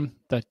uniform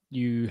that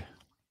you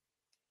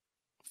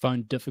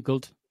found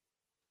difficult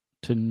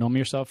to numb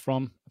yourself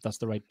from, if that's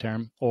the right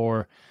term,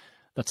 or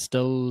that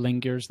still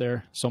lingers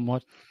there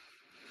somewhat?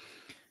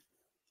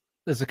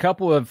 There's a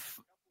couple of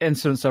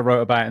incidents I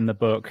wrote about in the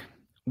book.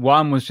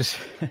 One was just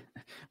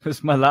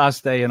was my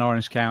last day in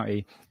Orange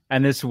County,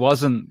 and this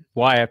wasn't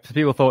why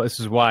people thought this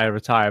was why I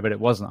retired, but it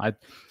wasn't.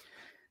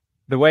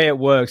 The way it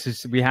works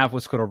is we have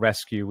what's called a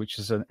rescue, which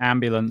is an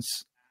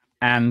ambulance,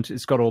 and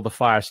it's got all the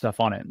fire stuff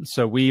on it.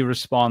 So we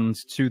respond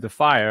to the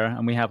fire,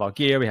 and we have our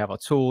gear, we have our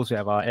tools, we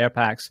have our air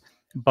packs,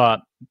 but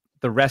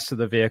the rest of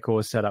the vehicle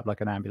is set up like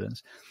an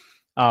ambulance.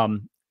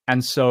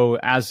 And so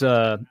as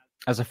a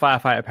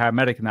firefighter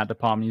paramedic in that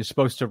department, you're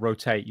supposed to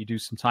rotate. You do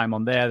some time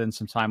on there, then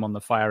some time on the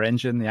fire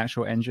engine, the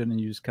actual engine,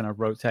 and you just kind of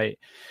rotate.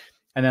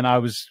 And then I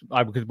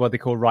could what they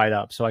call ride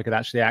up. So I could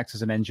actually act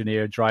as an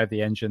engineer, drive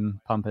the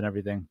engine, pump and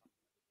everything.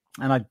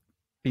 And I'd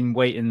been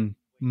waiting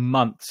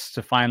months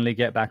to finally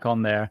get back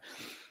on there.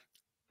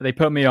 They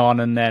put me on,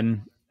 and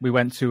then we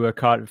went to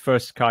a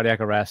first cardiac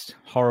arrest,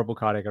 horrible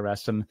cardiac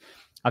arrest. And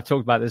I've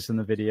talked about this in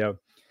the video.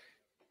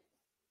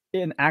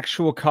 In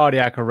actual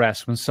cardiac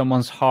arrest, when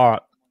someone's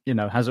heart,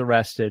 has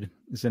arrested,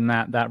 is in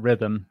that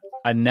rhythm,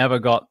 I never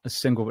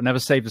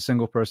saved a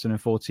single person in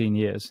 14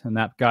 years. And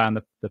that guy on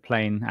the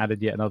plane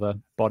added yet another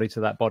body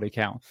to that body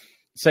count.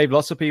 Saved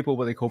lots of people,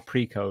 what they call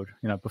pre-code,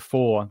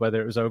 before,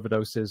 whether it was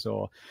overdoses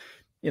or,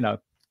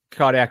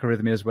 cardiac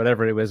arrhythmias,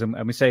 whatever it was,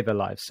 and we saved their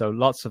lives. So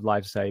lots of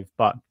lives saved.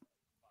 But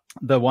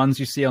the ones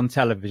you see on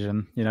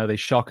television, they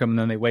shock them and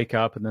then they wake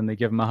up and then they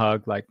give them a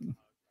hug, like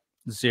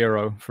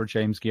 0 for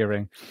James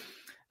Geering.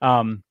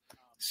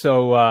 So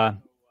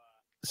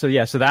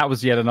that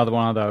was yet another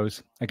one of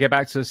those. I get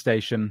back to the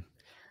station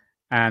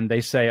and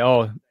they say,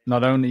 oh,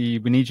 not only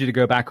we need you to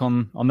go back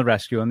on the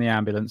rescue, on the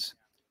ambulance,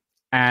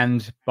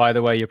 and by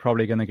the way, you're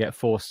probably going to get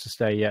forced to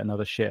stay yet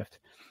another shift.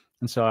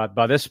 And so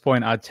by this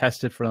point, I'd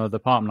tested for another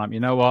department. I'm, you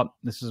know what?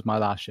 This is my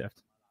last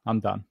shift. I'm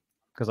done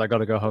because I got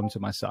to go home to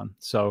my son.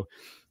 So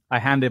I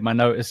handed my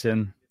notice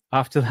in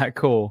after that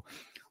call.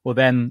 Well,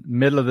 then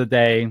middle of the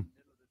day,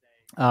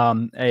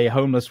 a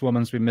homeless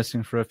woman's been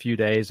missing for a few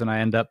days, and I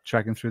end up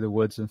trekking through the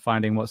woods and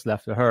finding what's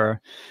left of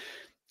her.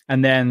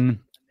 And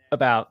then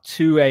about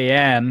 2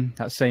 a.m.,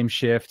 that same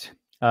shift,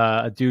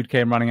 a dude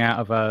came running out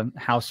of a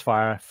house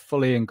fire,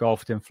 fully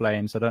engulfed in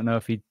flames. I don't know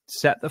if he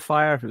set the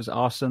fire, if it was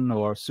arson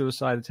or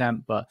suicide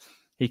attempt, but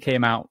he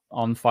came out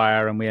on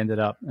fire,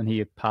 and he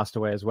had passed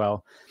away as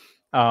well.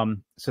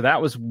 So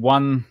that was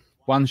one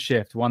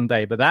shift, one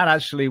day, but that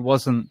actually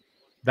wasn't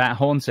that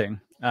haunting.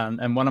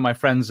 And one of my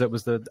friends that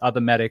was the other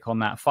medic on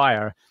that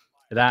fire,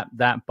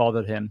 that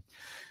bothered him.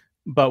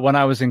 But when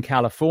I was in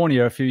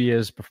California a few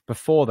years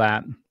before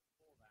that,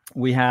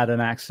 we had an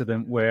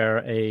accident where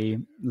a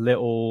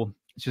little,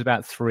 she's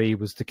about 3,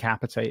 was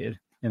decapitated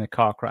in a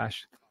car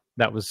crash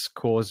that was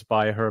caused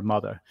by her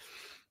mother.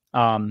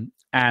 And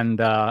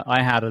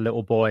I had a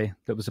little boy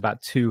that was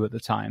about 2 at the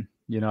time.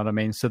 You know what I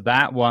mean? So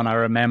that one, I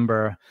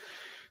remember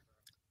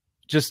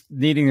just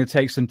needing to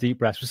take some deep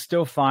breaths. Was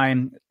still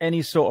fine.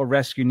 Any sort of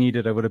rescue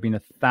needed, I would have been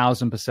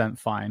 1,000%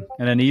 fine.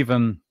 And then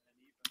even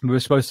we were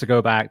supposed to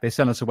go back. They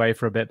sent us away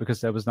for a bit because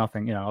there was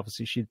nothing,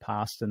 obviously she'd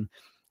passed and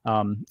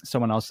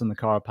someone else in the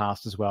car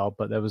passed as well,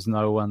 but there was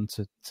no one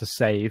to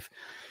save.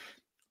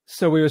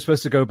 So we were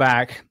supposed to go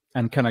back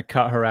and kind of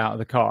cut her out of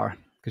the car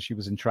because she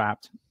was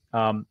entrapped.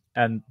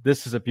 And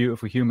this is a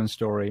beautiful human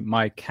story.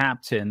 My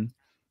captain,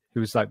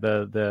 who was like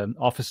the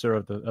officer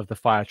of the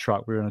fire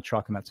truck, we were in a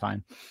truck in that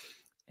time,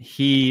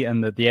 he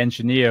and the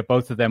engineer,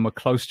 both of them were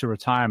close to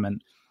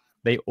retirement.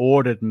 They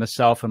ordered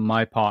myself and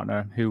my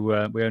partner, who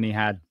we only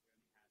had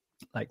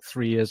like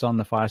 3 years on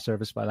the fire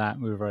service by that.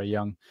 We were very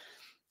young.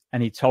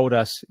 And he told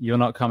us, you're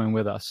not coming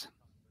with us.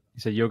 He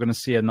said, you're going to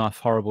see enough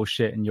horrible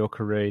shit in your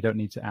career. You don't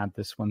need to add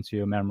this one to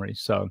your memory.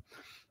 So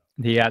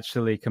he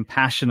actually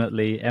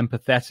compassionately,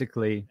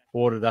 empathetically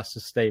ordered us to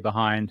stay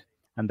behind.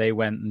 And they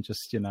went and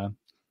just,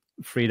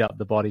 freed up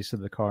the body so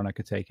the coroner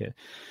could take it.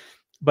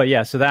 But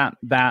yeah, so that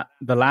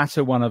the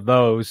latter one of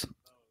those,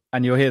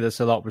 and you'll hear this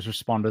a lot with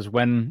responders,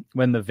 when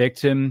the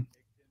victim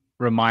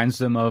reminds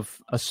them of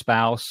a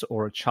spouse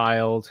or a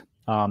child,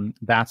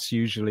 that's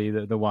usually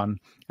the one.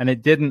 And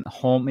it didn't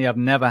haunt me. I've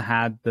never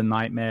had the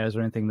nightmares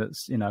or anything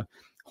that's,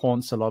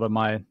 haunts a lot of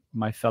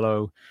my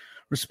fellow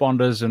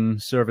responders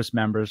and service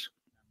members.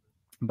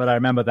 But I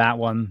remember that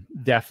one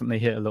definitely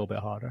hit a little bit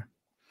harder.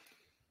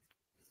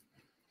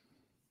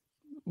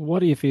 What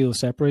do you feel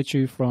separates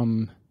you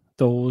from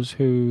those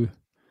who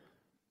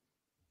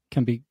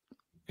can be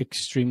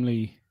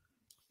extremely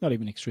not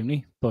even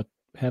extremely, but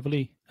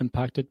heavily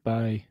impacted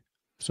by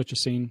such a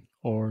scene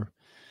or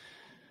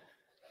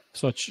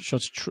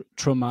such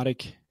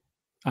traumatic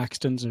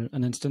accidents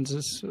and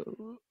instances.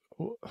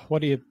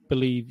 What do you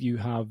believe you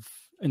have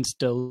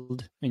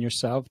instilled in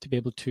yourself to be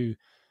able to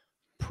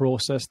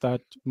process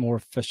that more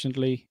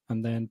efficiently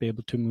and then be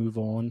able to move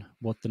on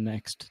what the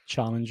next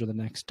challenge or the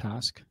next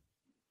task?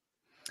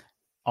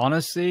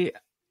 Honestly,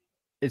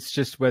 it's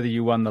just whether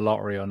you won the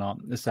lottery or not.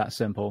 It's that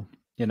simple.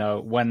 You know,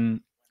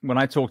 when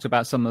I talked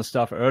about some of the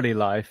stuff early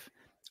life,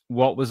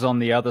 what was on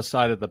the other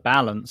side of the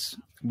balance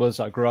was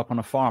I grew up on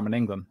a farm in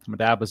England. My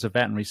dad was a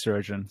veterinary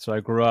surgeon, so I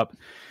grew up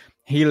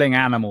healing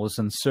animals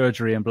and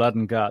surgery and blood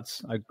and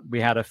guts. We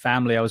had a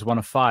family. I was one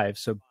of 5,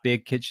 so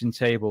big kitchen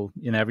table.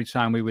 You know, every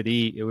time we would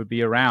eat, it would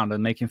be around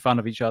and making fun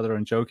of each other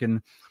and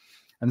joking.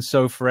 And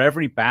so for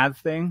every bad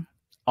thing,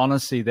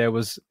 honestly, there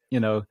was, you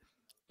know,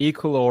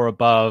 equal or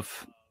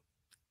above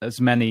as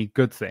many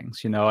good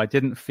things. You know, I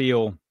didn't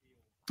feel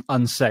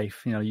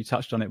unsafe. You know, you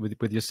touched on it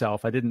with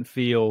yourself. I didn't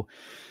feel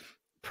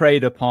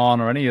preyed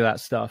upon or any of that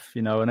stuff,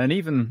 you know. And then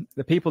even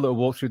the people that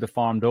walk through the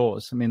farm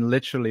doors, I mean,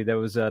 literally there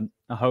was a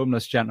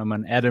homeless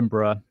gentleman in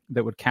Edinburgh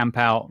that would camp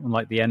out on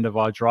like the end of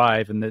our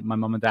drive, and my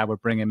mum and dad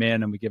would bring him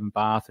in and we'd give him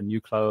bath and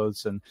new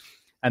clothes,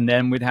 and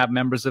then we'd have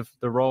members of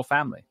the royal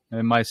family. I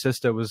mean, my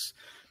sister was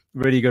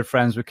really good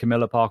friends with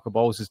Camilla Parker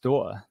Bowles'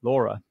 daughter,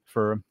 Laura,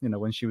 for, you know,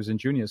 when she was in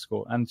junior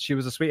school, and she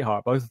was a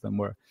sweetheart. Both of them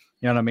were,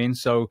 you know what I mean?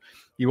 So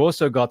you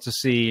also got to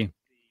see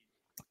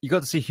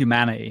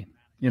humanity.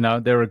 You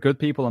know, there are good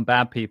people and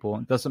bad people.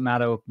 It doesn't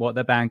matter what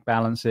their bank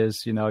balance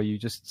is. You know,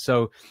 there's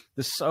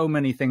so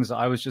many things that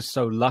I was just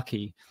so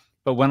lucky.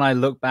 But when I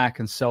look back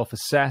and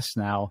self-assess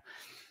now,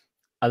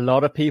 a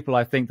lot of people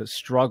I think that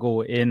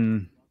struggle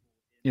in,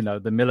 you know,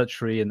 the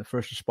military and the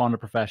first responder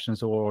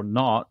professions or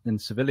not in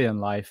civilian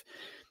life,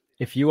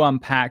 if you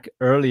unpack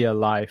earlier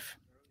life,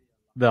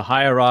 the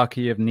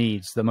hierarchy of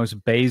needs, the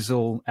most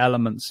basal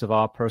elements of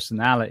our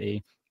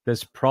personality,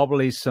 there's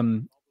probably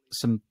some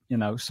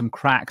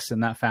cracks in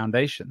that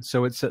foundation.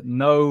 So it's that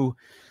no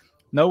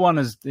one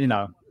is, you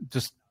know,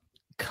 just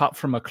cut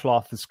from a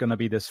cloth that's going to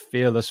be this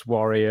fearless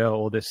warrior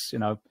or this, you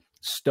know,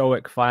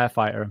 stoic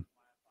firefighter.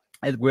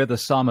 We're the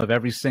sum of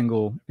every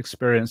single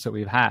experience that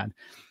we've had.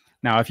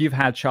 Now, if you've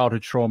had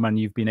childhood trauma and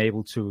you've been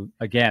able to,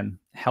 again,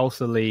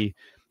 healthily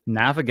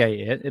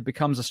navigate it, it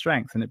becomes a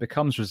strength and it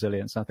becomes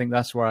resilience. I think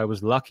that's where I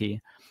was lucky.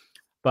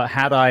 But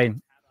had I,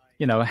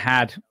 you know,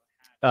 had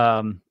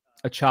a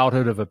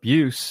childhood of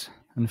abuse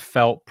and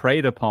felt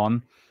preyed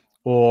upon,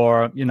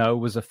 or, you know,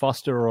 was a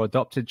foster or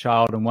adopted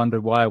child and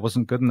wondered why I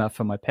wasn't good enough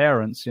for my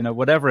parents, you know,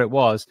 whatever it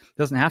was, it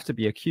doesn't have to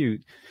be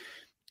acute.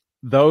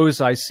 Those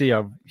I see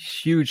are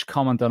huge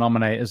common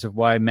denominators of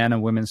why men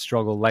and women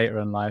struggle later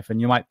in life. And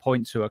you might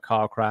point to a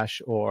car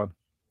crash or,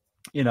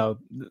 you know,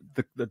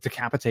 the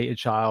decapitated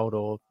child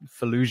or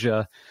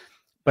Fallujah,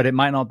 but it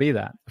might not be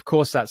that. Of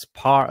course, that's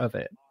part of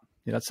it.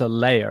 You know, that's a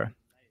layer.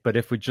 But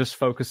if we're just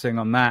focusing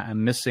on that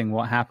and missing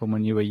what happened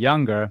when you were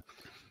younger,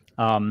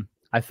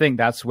 I think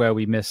that's where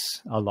we miss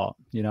a lot.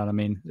 You know what I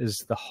mean?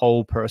 Is the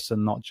whole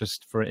person, not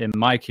just for in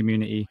my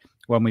community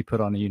when we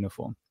put on a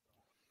uniform.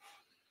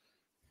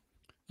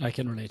 I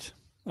can relate.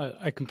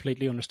 I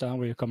completely understand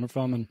where you're coming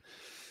from. And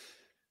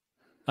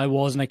I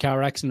was in a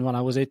car accident when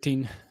I was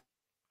 18.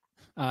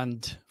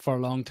 And for a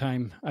long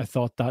time, I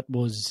thought that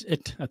was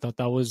it. I thought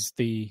that was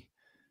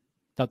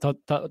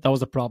that was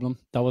the problem.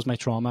 That was my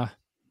trauma.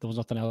 There was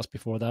nothing else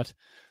before that.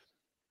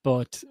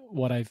 But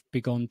what I've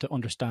begun to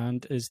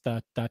understand is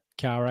that that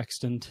car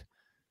accident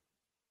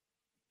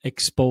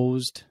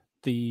exposed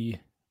the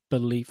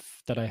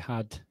belief that I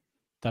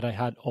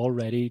had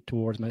already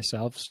towards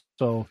myself.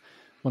 So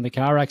when the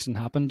car accident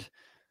happened,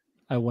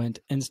 I went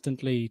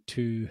instantly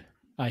to,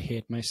 I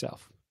hate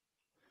myself.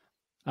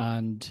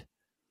 And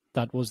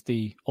that was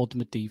the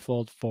ultimate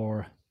default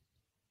for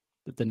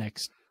the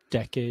next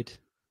decade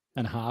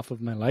and a half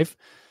of my life.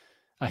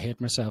 I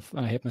hate myself,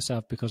 and I hate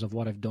myself because of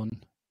what I've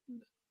done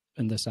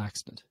in this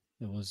accident.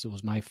 It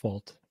was my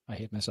fault. I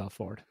hate myself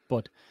for it.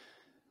 But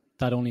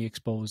that only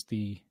exposed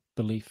the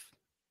belief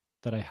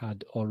that I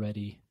had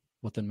already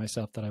within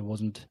myself that I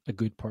wasn't a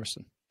good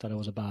person, that I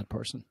was a bad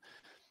person.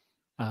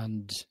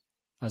 And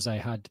as I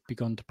had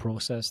begun to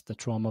process the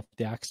trauma of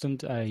the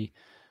accident,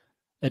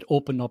 it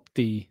opened up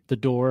the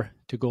door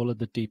to go a little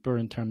bit deeper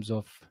in terms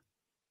of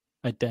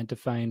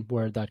identifying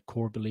where that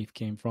core belief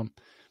came from.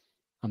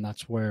 And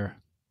that's where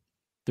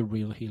the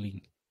real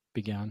healing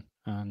began.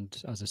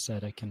 And as I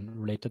said, I can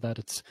relate to that.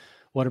 It's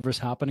whatever's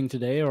happening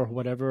today or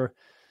whatever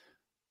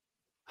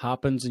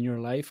happens in your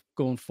life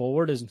going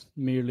forward is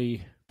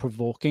merely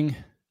provoking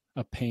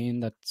a pain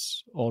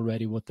that's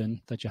already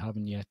within that you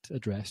haven't yet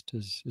addressed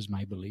is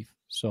my belief.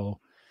 So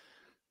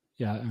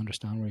yeah, I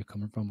understand where you're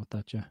coming from with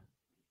that. Yeah.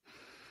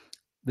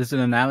 There's an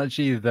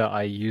analogy that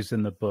I use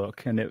in the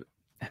book, and it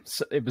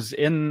was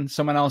in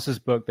someone else's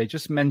book. They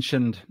just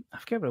mentioned, I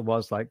forget what it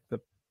was, like the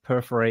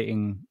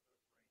perforating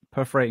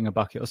a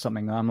bucket or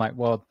something. And I'm like,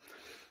 well,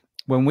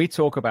 when we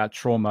talk about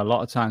trauma, a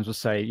lot of times we'll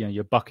say, you know,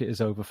 your bucket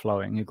is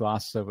overflowing, your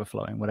glass is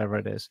overflowing, whatever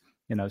it is,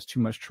 you know, it's too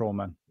much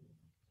trauma.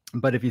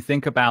 But if you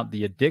think about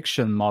the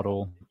addiction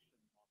model,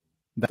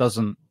 that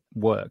doesn't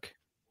work.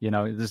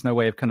 There's no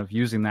way of kind of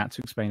using that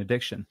to explain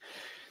addiction.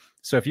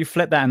 So if you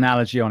flip that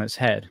analogy on its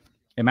head,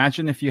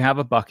 imagine if you have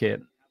a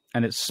bucket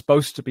and it's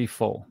supposed to be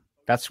full.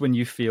 That's when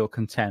you feel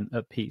content,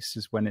 at peace,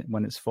 is when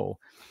it's full.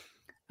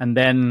 And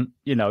then,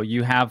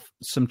 you have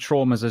some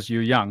traumas as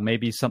you're young,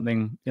 maybe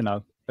something,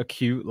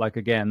 acute, like,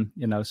 again,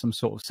 some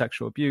sort of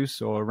sexual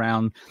abuse or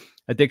around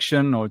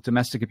addiction or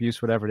domestic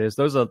abuse, whatever it is.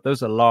 Those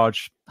are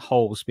large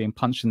holes being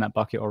punched in that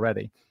bucket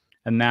already.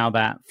 And now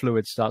that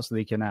fluid starts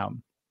leaking out.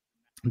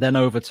 Then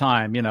over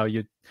time,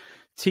 your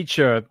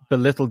teacher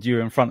belittled you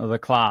in front of the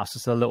class.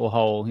 It's a little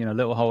hole,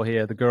 little hole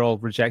here. The girl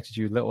rejected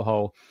you, little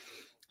hole.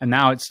 And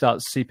now it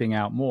starts seeping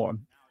out more.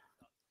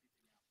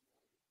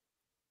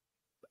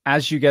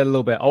 As you get a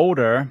little bit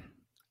older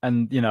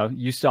and,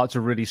 you start to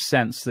really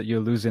sense that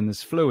you're losing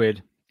this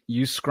fluid,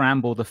 you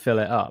scramble to fill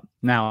it up.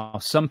 Now,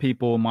 some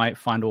people might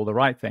find all the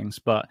right things,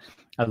 but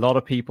a lot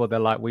of people, they're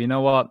like, well, you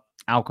know what?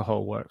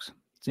 Alcohol works,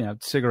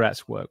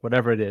 cigarettes work,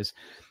 whatever it is.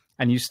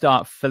 And you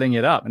start filling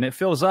it up and it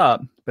fills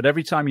up. But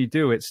every time you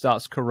do, it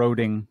starts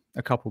corroding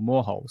a couple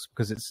more holes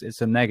because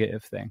it's a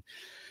negative thing.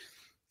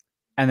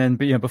 And then,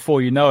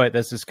 before you know it,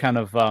 there's this kind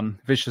of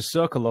vicious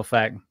circle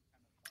effect.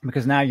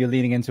 Because now you're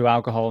leaning into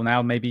alcohol.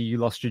 Now maybe you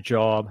lost your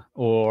job,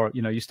 or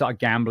you start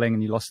gambling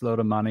and you lost a load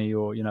of money,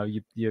 or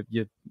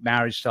your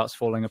marriage starts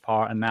falling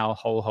apart, and now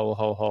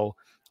hole,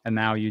 and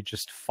now you're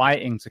just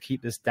fighting to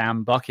keep this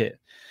damn bucket.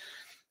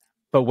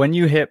 But when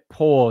you hit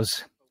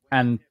pause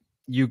and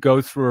you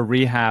go through a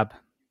rehab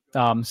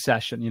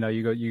session,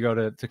 you go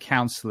to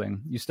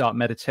counseling, you start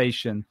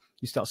meditation,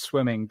 you start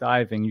swimming,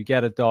 diving, you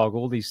get a dog,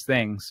 all these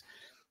things.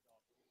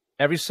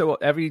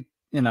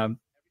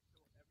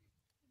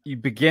 You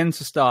begin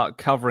to start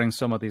covering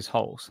some of these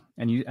holes,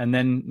 and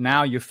then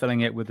now you're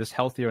filling it with this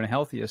healthier and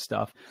healthier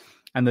stuff,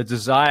 and the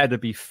desire to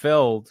be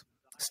filled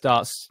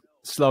starts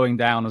slowing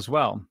down as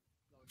well,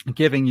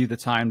 giving you the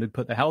time to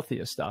put the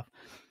healthier stuff.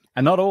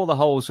 And not all the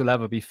holes will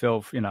ever be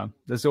filled.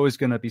 There's always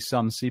going to be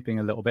some seeping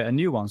a little bit, and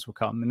new ones will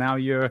come. And now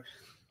you're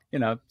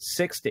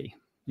 60,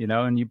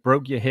 and you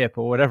broke your hip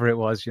or whatever it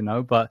was,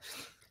 but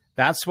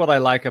that's what I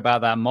like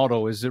about that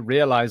model, is it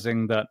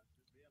realizing that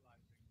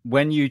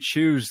when you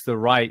choose the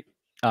right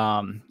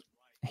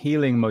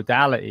healing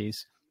modalities,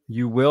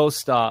 you will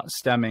start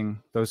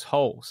stemming those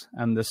holes,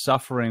 and the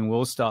suffering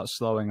will start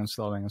slowing and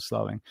slowing and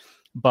slowing.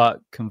 But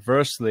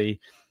conversely,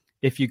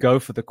 if you go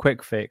for the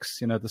quick fix,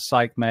 the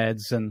psych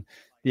meds and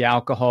the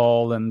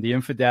alcohol and the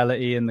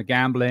infidelity and the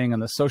gambling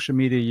and the social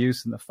media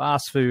use and the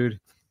fast food,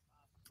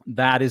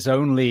 that is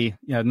only,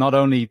 not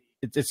only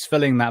it's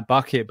filling that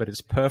bucket, but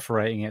it's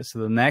perforating it. So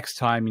the next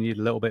time you need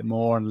a little bit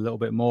more and a little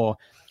bit more,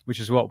 which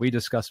is what we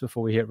discussed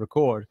before we hit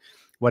record.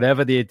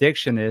 Whatever the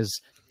addiction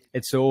is,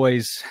 it's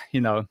always,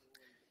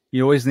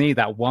 you always need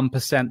that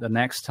 1% the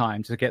next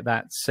time to get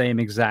that same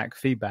exact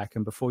feedback.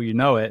 And before you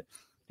know it,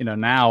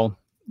 now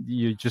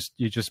you're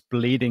just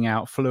bleeding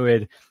out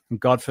fluid, and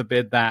God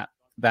forbid that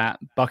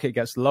bucket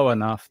gets low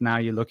enough. Now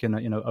you're looking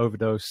at,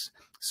 overdose,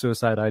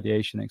 suicide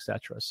ideation,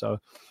 etc. So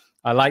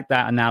I like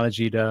that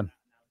analogy to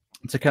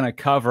kind of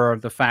cover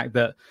the fact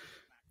that,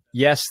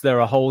 yes,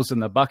 there are holes in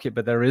the bucket,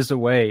 but there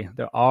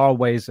are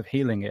ways of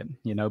healing it,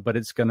 but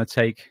it's going to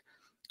take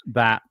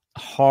that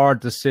hard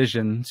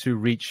decision to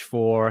reach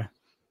for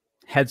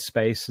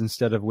headspace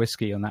instead of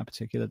whiskey on that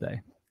particular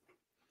day.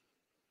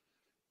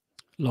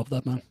 Love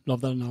that, man.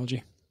 Love that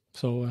analogy.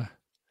 So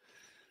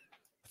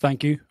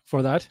thank you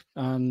for that.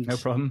 And no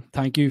problem.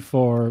 Thank you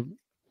for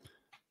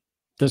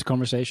this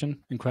conversation.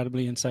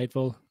 Incredibly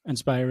insightful,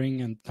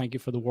 inspiring, and thank you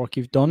for the work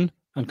you've done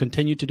and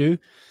continue to do.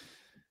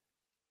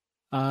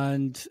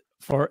 And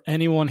for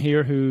anyone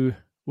here who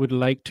would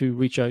like to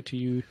reach out to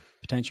you,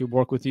 potentially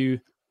work with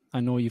you, I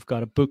know you've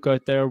got a book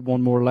out there,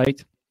 One More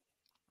Light.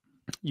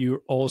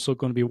 You're also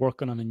going to be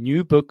working on a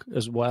new book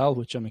as well,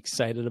 which I'm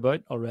excited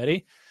about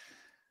already.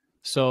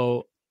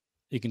 So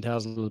you can tell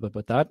us a little bit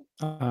about that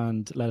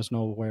and let us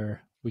know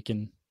where we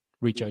can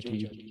reach out to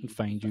you and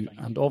find you.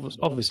 And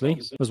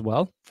obviously, as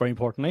well, very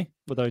importantly,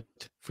 without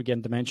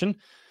forgetting to mention,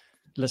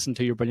 listen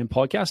to your brilliant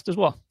podcast as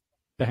well,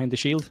 Behind the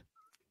Shield.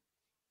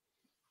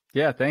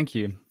 Yeah, thank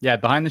you. Yeah,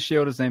 Behind the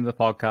Shield is the name of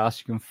the podcast.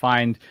 You can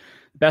find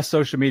best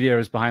social media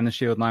is Behind the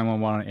Shield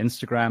 911 on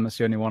Instagram. It's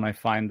the only one I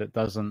find that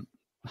doesn't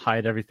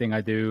hide everything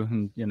I do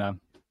and,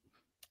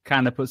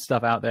 kind of put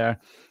stuff out there.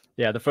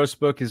 Yeah, the first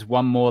book is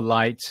One More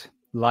Light,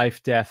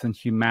 Life, Death, and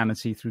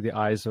Humanity Through the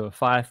Eyes of a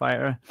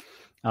Firefighter.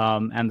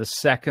 And the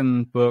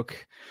second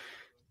book,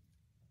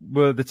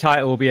 well, the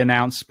title will be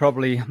announced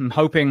probably. I'm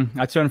hoping,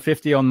 I turn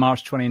 50 on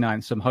March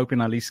 29th, so I'm hoping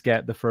I at least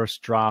get the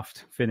first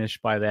draft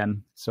finished by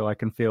then so I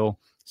can feel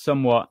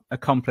somewhat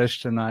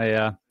accomplished and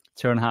I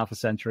turn half a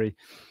century.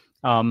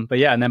 But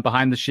yeah, and then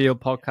Behind the Shield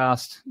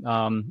podcast,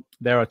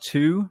 there are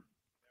two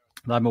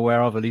that I'm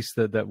aware of, at least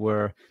that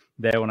were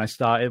there when I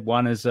started.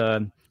 One is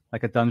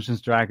like a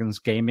Dungeons Dragons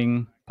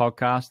gaming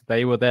podcast.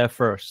 They were there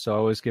first, so I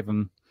always give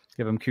them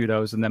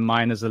kudos. And then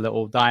mine is a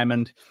little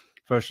diamond,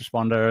 first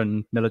responder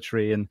and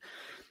military, and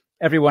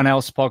everyone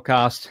else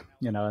podcast,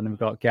 and then we've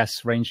got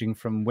guests ranging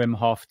from Wim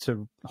Hof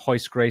to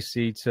Hoist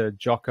Gracie to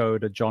Jocko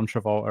to John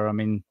Travolta. I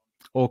mean,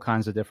 all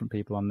kinds of different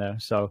people on there.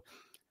 So,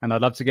 and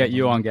I'd love to get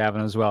you on,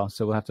 Gavin, as well.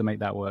 So we'll have to make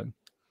that work.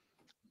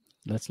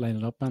 Let's line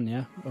it up, man.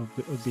 Yeah,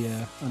 it would be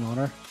an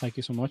honor. Thank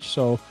you so much.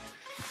 So,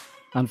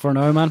 and for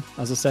now, man,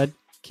 as I said,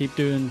 keep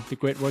doing the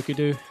great work you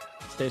do.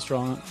 Stay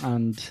strong,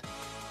 and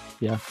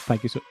yeah,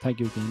 thank you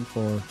again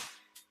for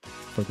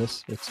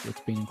this. It's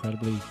been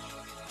incredibly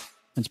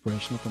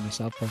inspirational for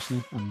myself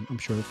personally, and I'm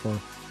sure for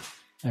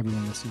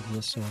everyone listening to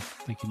this. So,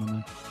 thank you, my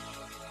man.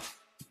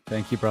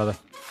 Thank you, brother.